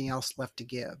had nothing else left to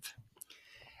give.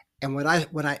 And when I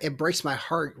it breaks my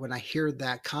heart when I hear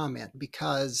that comment,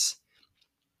 because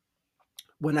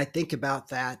when I think about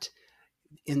that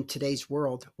in today's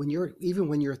world, when you're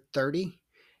 30,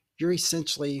 you're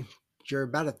essentially, you're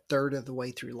about a third of the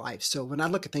way through life. So when I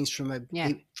look at things from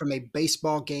Yeah. a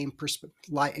baseball game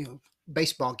perspective, like,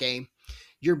 baseball game,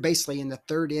 you're basically in the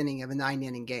third inning of a 9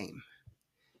 inning game,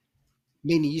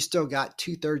 meaning you still got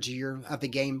 2/3 of the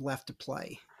game left to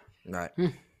play. Right. Hmm.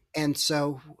 And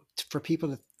so for people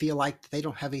to feel like they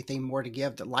don't have anything more to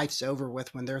give, that life's over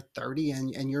with when they're 30,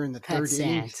 and you're in the third That's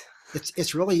inning,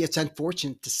 sad. it's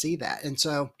unfortunate to see that. And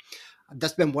so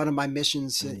that's been one of my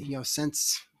missions, Mm.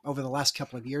 since over the last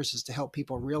couple of years, is to help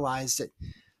people realize that,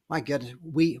 my goodness,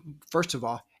 we, first of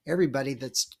all, everybody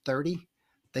that's 30,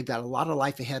 they've got a lot of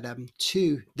life ahead of them.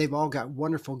 Two, they've all got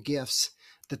wonderful gifts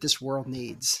that this world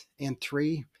needs. And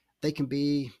three, they can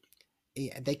be,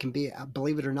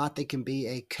 believe it or not, they can be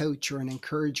a coach or an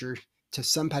encourager to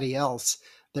somebody else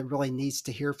that really needs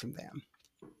to hear from them.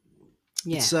 And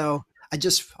Yeah. so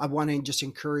I want to just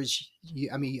encourage you.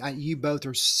 I mean, you both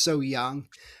are so young,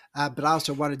 but I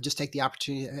also want to just take the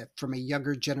opportunity, from a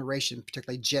younger generation,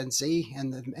 particularly Gen Z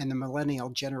and the millennial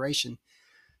generation,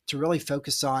 to really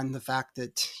focus on the fact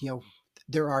that,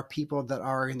 there are people that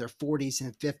are in their 40s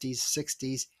and 50s,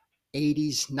 60s,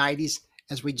 80s, 90s.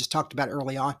 As we just talked about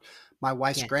early on, my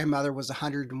wife's Yeah. grandmother was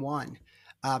 101.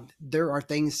 There are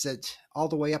things that, all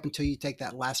the way up until you take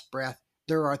that last breath,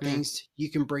 there are Mm. things you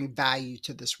can bring value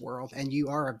to this world, and you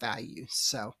are a value.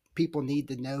 So people need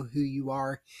to know who you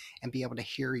are and be able to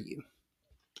hear you.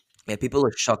 Yeah, people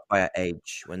are shocked by our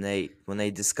age when they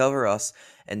discover us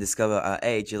and discover our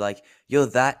age. You're like, you're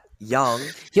that young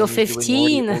You're and you're doing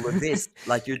already 15. all of this.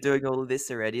 Like you're doing all of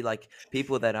this already. Like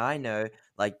people that I know,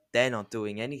 like they're not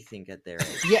doing anything at their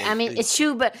age. Yeah, I They mean do. it's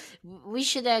true, but we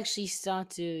should actually start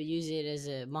to use it as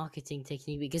a marketing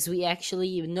technique because we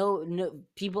actually know, no,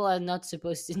 people are not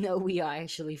supposed to know we are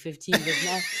actually 15. But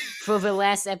now, for the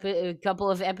last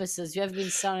couple of episodes, you have been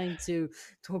starting to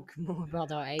talk more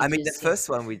about our I mean, the ages. So first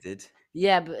one we did.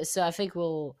 yeah, but so I think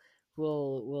we'll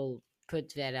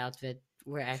put that out that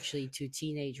we're actually two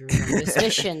teenagers on this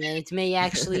mission, and it may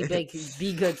actually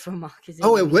be good for marketing.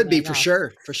 Oh, It it may would be may for not.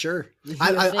 sure, for sure.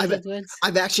 I, You I, think I've it would?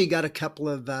 I've actually got a couple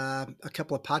of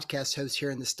podcast hosts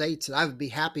here in the states, and I would be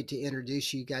happy to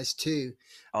introduce you guys to.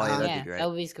 Oh yeah, that'd Um, be Yeah, that great.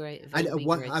 would be great. That I would know be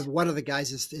great. one of the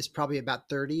guys is probably about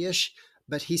 30ish,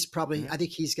 but he's probably, Hmm. I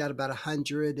think he's got about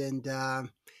 100 and,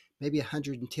 maybe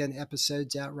 110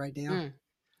 episodes out right now. Mm.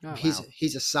 Oh He's wow.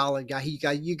 he's a solid guy.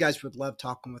 You guys would love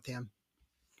talking with him.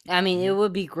 I mean, it Hmm.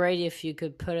 would be great if you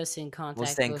could put us in We'll contact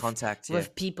stay in contact. Yeah.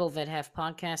 with people that have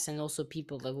podcasts and also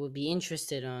people that would be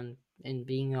interested in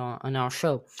being on our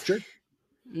show. Sure.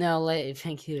 Now,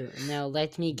 thank you. Now,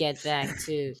 let me get back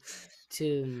to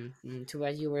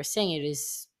what you were saying. It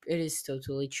is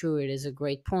totally true. It is a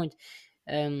great point.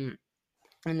 Um,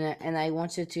 and I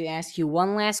wanted to ask you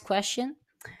one last question,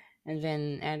 and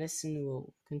then Addison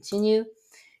will continue.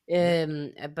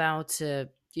 Mhm. About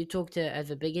you talked at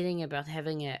the beginning about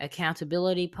having an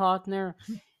accountability partner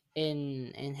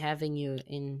in having you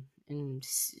in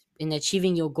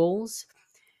achieving your goals.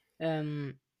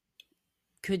 Um,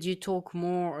 could you talk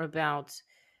more about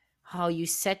how you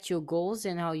set your goals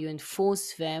and how you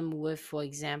enforce them with, for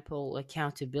example,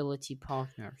 accountability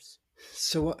partners?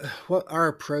 So what our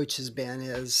approach has been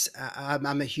is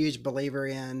I'm a huge believer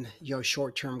in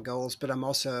short-term goals, but I'm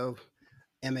also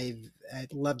am a I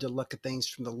love to look at things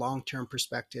from the long term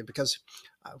perspective because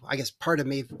I guess part of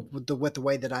me with the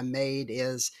way that I'm made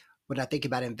is when I think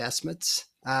about investments.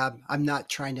 I'm not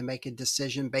trying to make a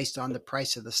decision based on the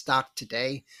price of the stock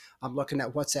today. I'm looking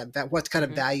at what kind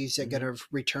of Mm-hmm. values are going Mm-hmm. to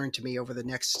return to me over the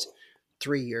next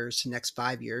 3 years, next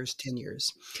 5 years, 10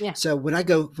 years. Yeah. So when I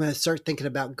start thinking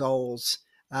about goals,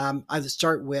 I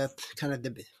start with kind of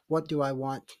the what do I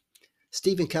want.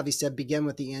 Stephen Covey said, "Begin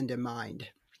with the end in mind."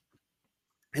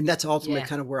 And that's ultimately Yeah.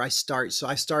 kind of where I start. So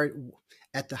I start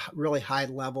at the really high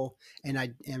level, and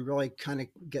really kind of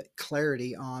get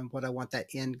clarity on what I want that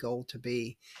end goal to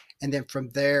be, and then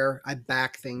from there I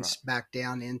back things Right. back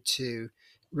down into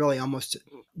really almost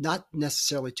not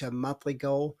necessarily to a monthly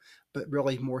goal, but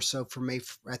really more so for me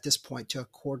at this point to a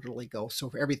quarterly goal. So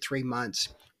for every 3 months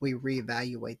we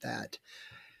reevaluate that.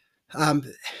 Um,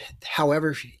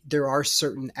 However, there are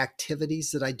certain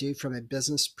activities that I do from a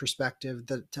business perspective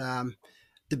that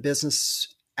the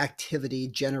business activity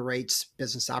generates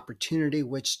business opportunity,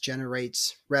 which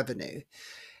generates revenue.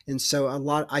 And so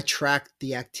I track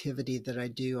the activity that I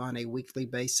do on a weekly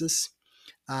basis.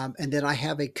 And then I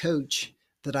have a coach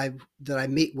that I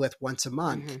meet with once a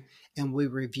month, Mm-hmm. and we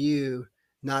review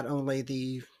not only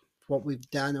the what we've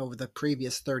done over the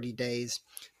previous 30 days,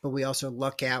 but we also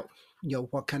look at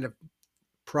what kind of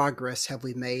progress have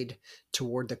we made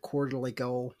toward the quarterly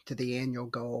goal, to the annual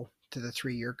goal, to the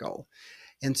 3 year goal.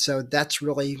 And so that's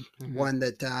really Mm-hmm. one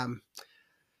that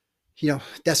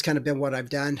that's kind of been what I've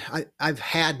done. I've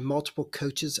had multiple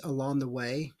coaches along the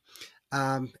way,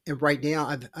 and right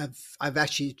now I've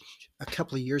actually a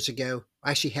couple of years ago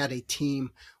I actually had a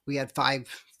team. We had five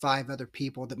other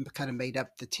people that kind of made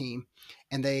up the team,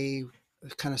 and they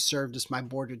kind of served as my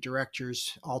board of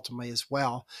directors ultimately as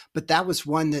well. But that was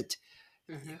one that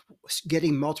Mm-hmm.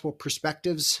 getting multiple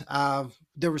perspectives.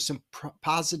 There were some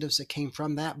positives that came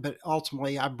from that, but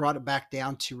ultimately I brought it back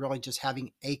down to really just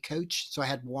having a coach. So I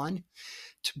had one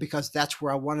because that's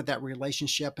where I wanted that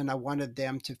relationship, and I wanted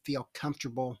them to feel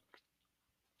comfortable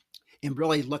in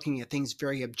really looking at things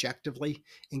very objectively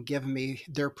and giving me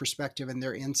their perspective and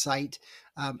their insight.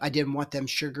 I didn't want them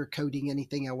sugarcoating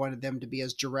anything. I wanted them to be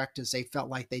as direct as they felt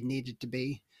like they needed to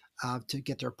be, to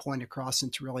get their point across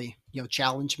and to really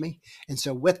challenge me. And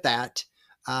so with that,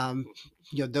 um,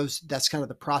 that's kind of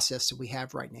the process that we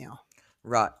have right now.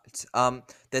 Right.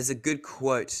 There's a good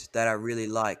quote that I really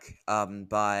like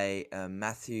by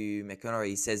Matthew McConaughey.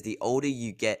 He says, "The older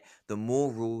you get, the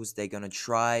more rules they're going to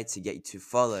try to get you to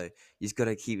follow. You just got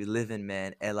to keep living,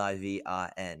 man.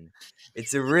 LIVRN."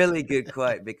 It's a really good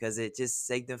quote because it just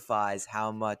signifies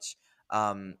how much,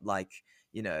 like,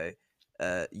 you know,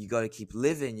 you got to keep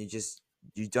living.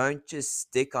 You don't just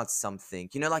stick on something.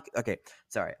 Like, okay,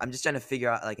 sorry. I'm just trying to figure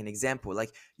out like an example.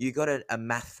 Like, you got a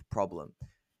math problem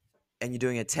and you're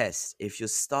doing a test. If you're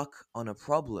stuck on a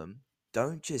problem,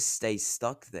 don't just stay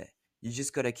stuck there. You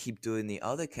just got to keep doing the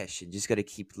other question. You just got to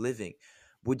keep living.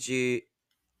 Would you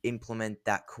implement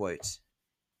that quote?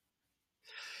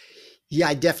 Yeah,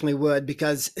 I definitely would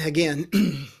because again,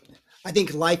 I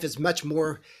think life is much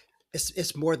more.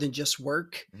 It's more than just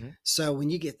work. Hmm. So when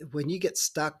you get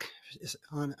stuck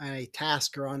on a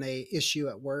task or on a issue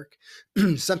at work,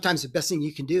 sometimes the best thing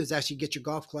you can do is actually get your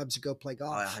golf clubs and go play I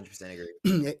golf. 100%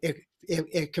 agree.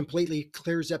 It completely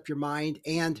clears up your mind.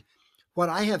 And what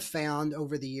I have found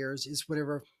over the years is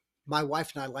whenever my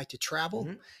wife and I like to travel,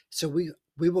 Hmm. so we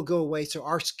will go away. So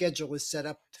our schedule is set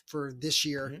up for this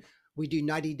year. Hmm. We do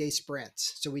 90-day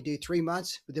sprints. So we do 3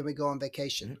 months, but then we go on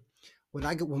vacation.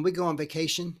 Hmm. When we go on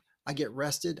vacation, I get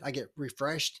rested, I get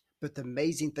refreshed. But the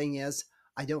amazing thing is,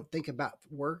 I don't think about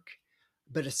work,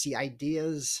 but it's the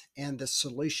ideas and the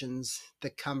solutions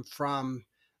that come from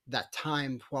that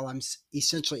time while I'm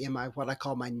essentially in my what I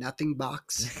call my nothing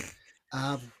box.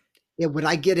 Um, when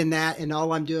I get in that and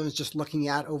all I'm doing is just looking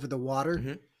out over the water,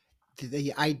 Hmm.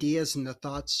 the ideas and the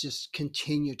thoughts just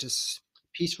continue to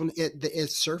peaceful.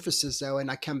 It surfaces though, and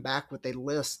I come back with a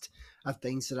list of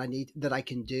things that I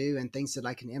can do and things that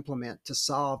I can implement to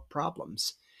solve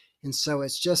problems. And so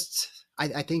it's just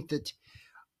I think that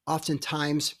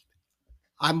oftentimes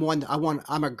I'm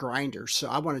a grinder, so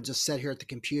I want to just sit here at the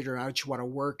computer and I just want to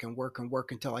work and work and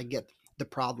work until I get the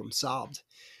problem solved.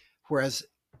 Whereas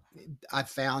I've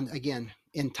found again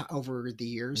over the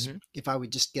years, Hmm. if I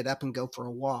would just get up and go for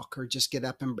a walk or just get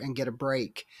up and get a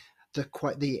break,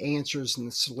 the answers and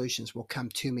the solutions will come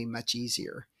to me much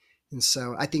easier. And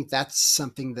so I think that's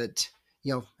something that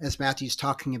as Matthew's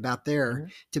talking about there, Hmm.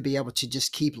 to be able to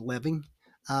just keep living.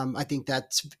 I think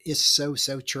that is so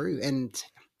true. And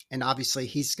and obviously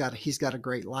he's got a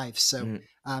great life. So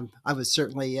Mhm. I would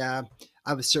certainly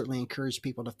encourage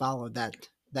people to follow that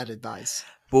advice.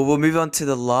 Well, we'll move on to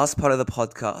the last part of the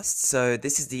podcast. So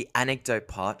this is the anecdote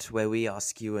part where we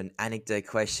ask you an anecdote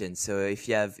question. So if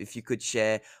you could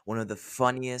share one of the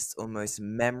funniest or most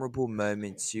memorable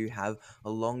moments you have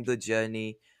along the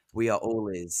journey, we are all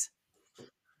ears.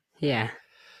 Yeah.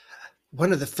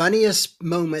 One of the funniest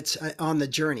moments on the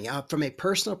journey, from a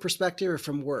personal perspective or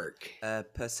from work.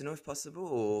 Personal if possible,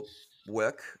 or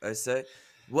work also.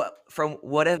 What from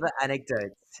whatever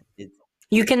anecdotes.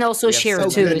 You can also We have share so Oh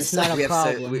too. many. It's goodness. not a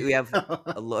problem. We have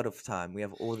a lot of time. We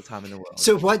have all the time in the world.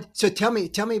 So what? So tell me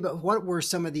about what were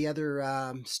some of the other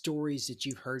stories that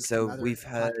you've heard from So other we've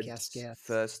heard podcast guests?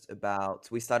 first about,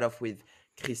 we start off with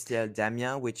Christelle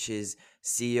Damien, which is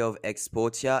CEO of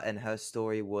Exportia, and her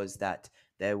story was that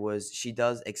she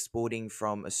does exporting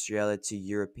from Australia to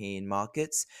European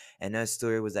markets, and her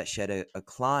story was that she had a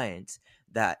client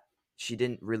that she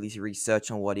didn't really research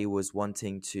on what he was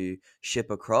wanting to ship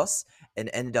across, and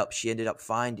she ended up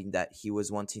finding that he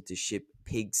was wanting to ship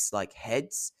pigs like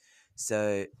heads.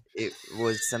 So it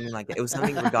was something like that. It was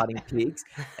something regarding pigs,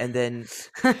 and then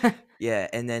yeah,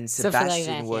 and then Something like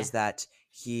Sebastian that, yeah. was that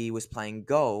he was playing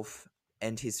golf,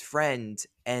 and his friend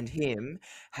and him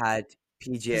had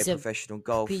PGA He's a professional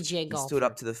golf. PGA He stood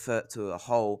up golfer. to to a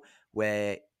hole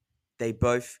where they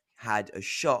both had a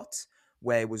shot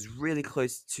where it was really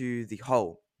close to the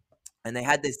hole, and they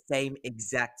had the same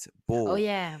exact Oh ball,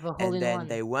 yeah, the hole and in then one.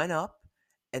 they went up,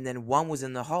 and then one was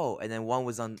in the hole, and then one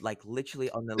was on, like, literally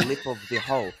on the lip of the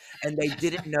hole, and they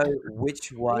didn't know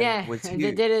which one Yeah, was they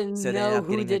who. didn't So they ended know up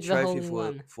who getting a did the hole trophy in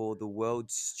one. for the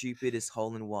world's stupidest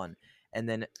hole in one. And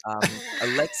then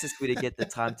Alexis, we didn't get the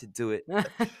time to do it.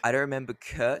 I don't remember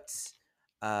Kurt's.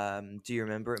 Do you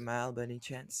remember it, Mal, by any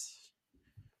chance?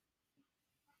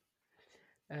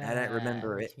 I don't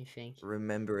Let me think.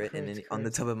 remember it in Kurt, on the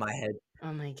Kurt. top of my head.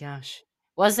 Oh my gosh.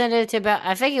 Wasn't it about?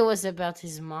 I think it was about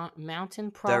his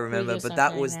mountain Don't property remember, or but something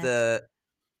that like was that. the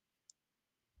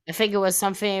I think it was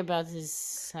something about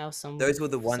his house, those were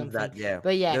the ones something. that, yeah,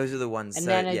 But yeah, those are the ones. an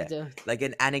So yeah, anecdote. like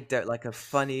an anecdote, like a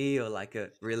funny or like a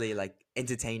really like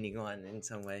entertaining one in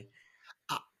some way.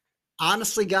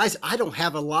 Honestly, guys, I don't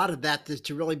have a lot of that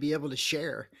to really be able to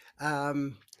share.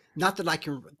 Um, Not that I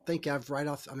can think of right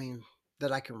off. I mean,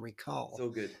 that I can It's recall. all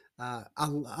good.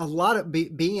 A lot of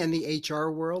being in the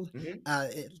HR world, Hmm.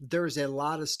 there's a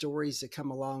lot of stories that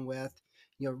come along with,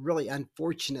 really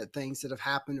unfortunate things that have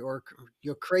happened, or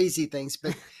crazy things,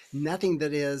 but nothing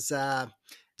that is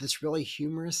that's really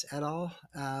humorous at all.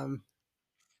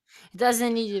 It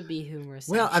doesn't need to be humorous,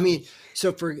 Well, I actually. mean,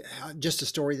 so for just a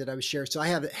story that I was sharing. So I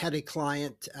have had a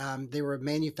client. They were a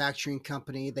manufacturing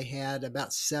company. They had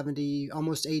about 70,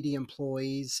 almost 80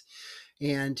 employees,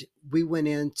 and we went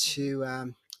in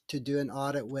to do an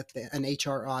audit with an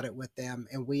HR audit with them,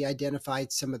 and we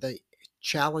identified some of the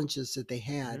challenges that they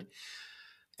had,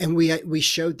 Hmm. and we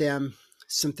showed them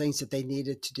some things that they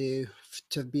needed to do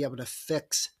to be able to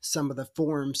fix some of the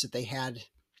forms that they had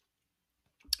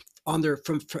on their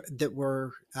from that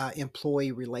were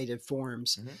employee related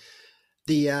forms. Hmm.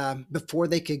 The Before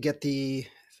they could get the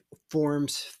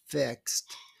forms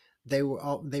fixed, they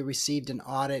received an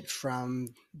audit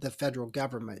from the federal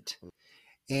government,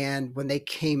 and when they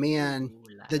came in, Ooh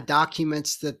la the la.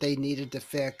 documents that they needed to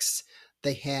fix,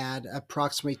 they had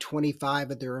approximately 25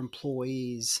 of their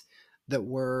employees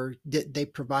they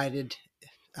provided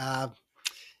uh,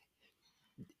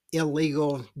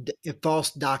 illegal,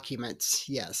 false documents.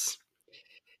 Yes.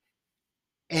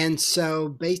 And so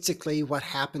basically what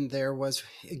happened there was,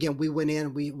 again, we went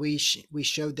in, we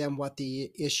showed them what the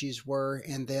issues were,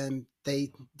 and then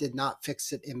they did not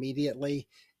fix it immediately.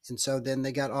 And so then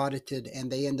they got audited, and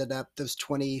they ended up,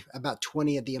 about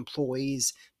 20 of the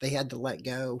employees, they had to let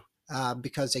go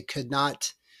because they could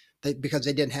not, because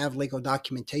they didn't have legal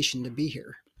documentation to be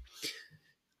here.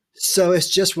 So it's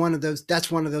just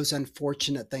that's one of those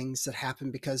unfortunate things that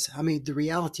happen, because I mean the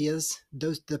reality is,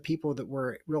 the people that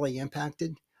were really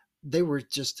impacted, they were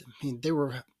just, I mean, they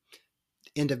were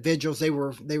individuals, they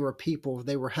were people,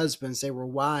 they were husbands, they were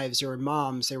wives, they were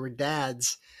moms, they were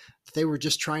dads. They were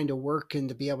just trying to work and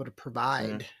to be able to Hmm.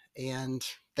 provide, and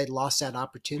they lost that Hmm.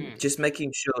 opportunity. Just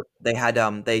making sure they had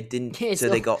they didn't, It's so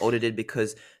they all, got audited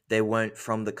because they weren't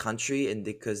from the country and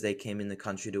because they came in the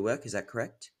country to work. Is that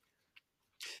correct?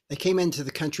 They came into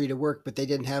the country to work, but they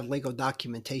didn't have legal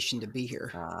documentation to be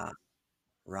here. Ah,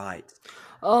 right.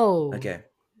 oh, Okay.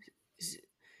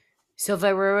 so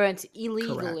they weren't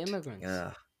illegal Correct. immigrants.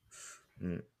 Yeah.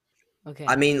 Mm. Okay.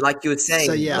 I mean,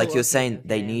 So yeah, like you're Okay. saying,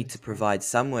 they Okay. I need to understand. provide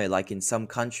somewhere. Like in some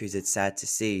countries, it's sad to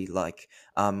see, like,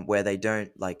 where they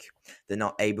don't, like, they're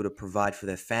not able to provide for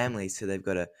their families, so they've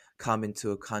got to come into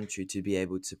a country to be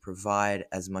able to provide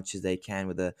as much as they can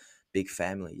with a big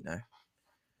family, you know?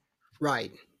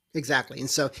 right. Exactly. And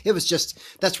so it was just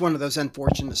that's one of those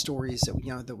unfortunate stories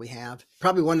that that we have.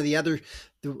 Probably one of the other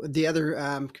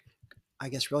I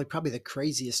guess really probably the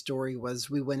craziest story was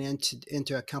we went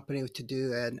into a company to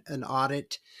do an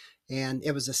audit, and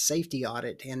it was a safety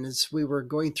audit. And as we were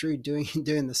going through doing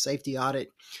doing the safety audit,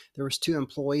 there was two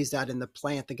employees out in the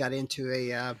plant that got into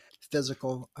a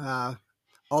physical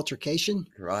altercation,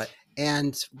 Right?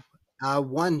 and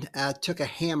one took a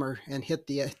hammer and hit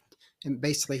and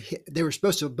basically they were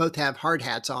supposed to both have hard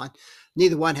hats on.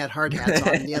 Neither one had hard hats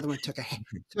on, and the other one took a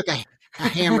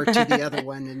hammer to the other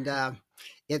one, and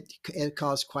it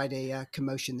caused quite a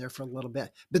commotion there for a little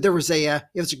bit. But there was it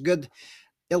was a good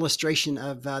illustration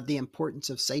of the importance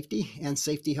of safety and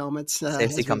safety helmets Safety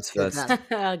as we comes did first.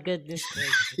 that. Goodness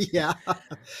gracious. Yeah.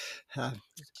 Uh,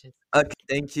 Just- Okay,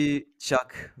 thank you,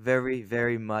 Chuck, very,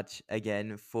 very much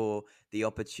again for the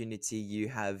opportunity you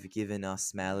have given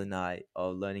us, Mal and I,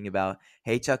 of learning about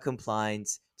HR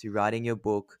compliance, to writing your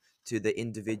book, to the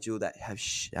individual that have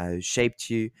shaped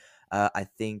you. I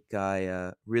think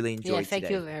I really Yeah, enjoyed thank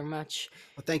you today. very much.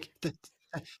 well,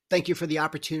 thank you for the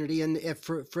opportunity. And if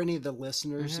for any of the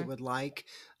listeners that Hmm. would like,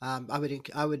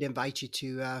 I would invite you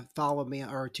to follow me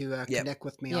or to Yep. connect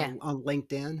with me Yeah. on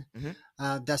LinkedIn.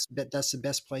 Mm-hmm. That's the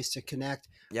best place to connect.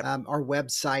 Yep. Our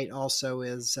website also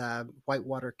is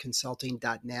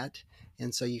whitewaterconsulting.net.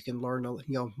 And so you can learn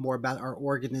more about our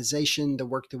organization, the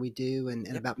work that we do, and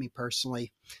Yep. about me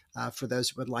personally for those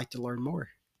who would like to learn more.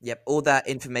 Yep, all that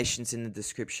information's in the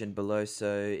description below. So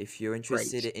if you're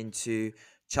interested Great. into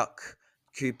Chuck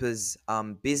Cooper's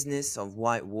business of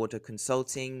Whitewater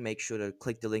Consulting, make sure to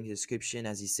click the link in the description.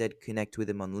 As he said, connect with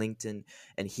him on LinkedIn,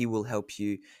 and he will help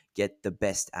you get the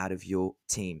best out of your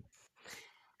team.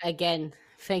 Again,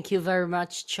 thank you very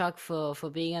much, Chuck, for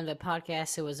being on the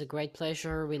podcast. It was a great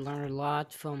pleasure. We learned a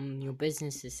lot from your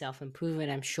business to self improvement.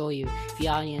 I'm sure the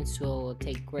audience will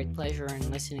take great pleasure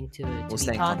in listening to We'll the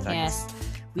stay in contact. podcast.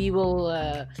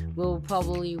 We'll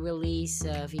probably release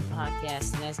the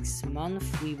podcast next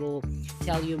month. We will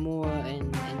tell you more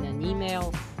in an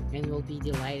email, and we'll be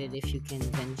delighted if you can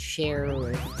then share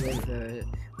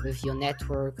with your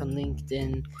network on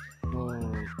LinkedIn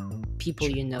or people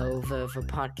you know the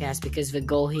podcast, because the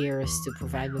goal here is to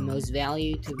provide the most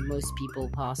value to most people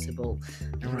possible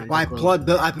around Well, the globe.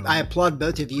 I applaud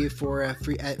both of you for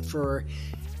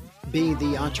being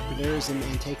the entrepreneurs and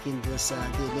taking this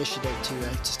the initiative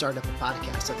to start up a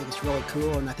podcast. I think it's really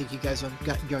cool, and I think you guys have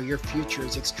got your future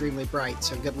is extremely bright.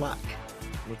 So good luck.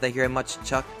 Well, thank you very much,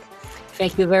 Chuck.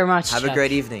 Thank you very much, Have Chuck. a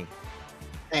great evening.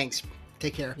 Thanks.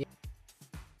 Take care.